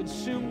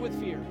consumed with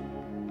fear.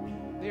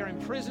 They are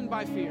imprisoned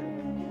by fear.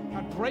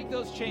 God, break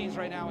those chains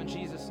right now in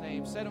Jesus'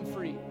 name. Set them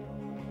free.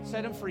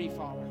 Set them free,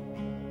 Father.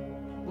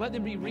 Let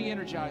them be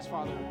re-energized,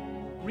 Father.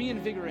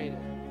 Reinvigorated.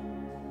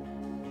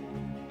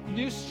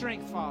 New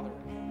strength, Father,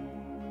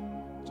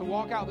 to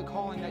walk out the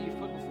calling that you've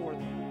put before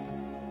them.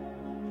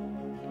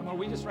 And Lord,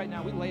 we just right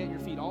now, we lay at your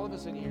feet, all of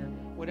us in here,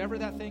 whatever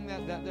that thing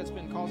that's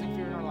been causing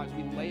fear in our lives,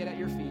 we lay it at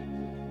your feet.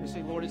 We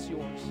say, Lord, it's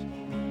yours.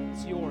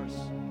 It's yours.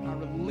 I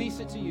release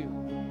it to you.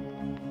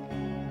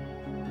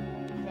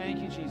 Thank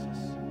you, Jesus.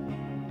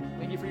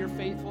 Thank you for your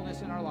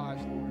faithfulness in our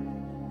lives,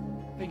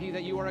 Lord. Thank you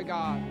that you are a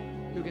God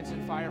who can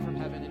send fire from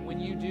heaven. And when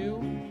you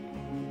do,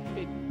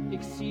 it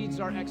exceeds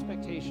our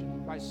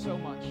expectation by so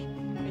much.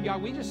 And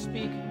God, we just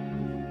speak.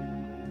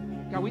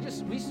 God,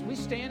 we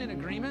stand in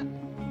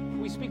agreement.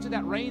 We speak to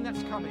that rain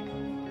that's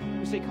coming.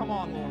 We say, come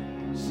on,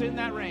 Lord. Send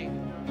that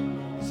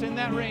rain. Send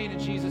that rain in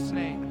Jesus'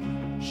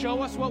 name.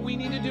 Show us what we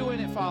need to do in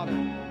it, Father.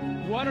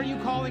 What are you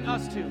calling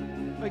us to?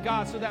 But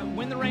God, so that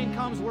when the rain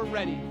comes, we're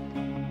ready.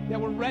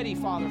 That we're ready,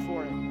 Father,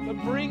 for it.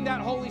 But bring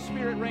that Holy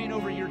Spirit rain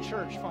over your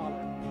church, Father.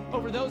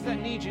 Over those that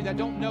need you, that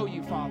don't know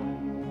you, Father.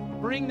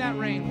 Bring that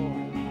rain,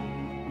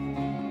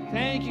 Lord.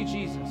 Thank you,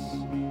 Jesus.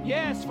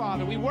 Yes,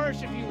 Father, we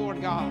worship you,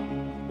 Lord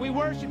God. We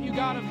worship you,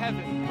 God of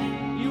heaven.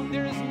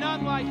 There is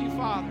none like you,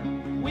 Father.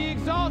 We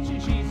exalt you,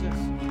 Jesus.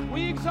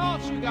 We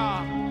exalt you,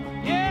 God.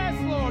 Yes,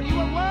 Lord, you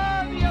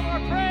are worthy of our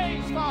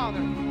praise, Father.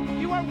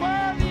 You are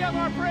worthy of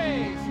our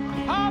praise.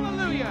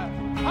 Hallelujah.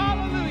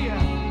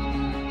 Hallelujah.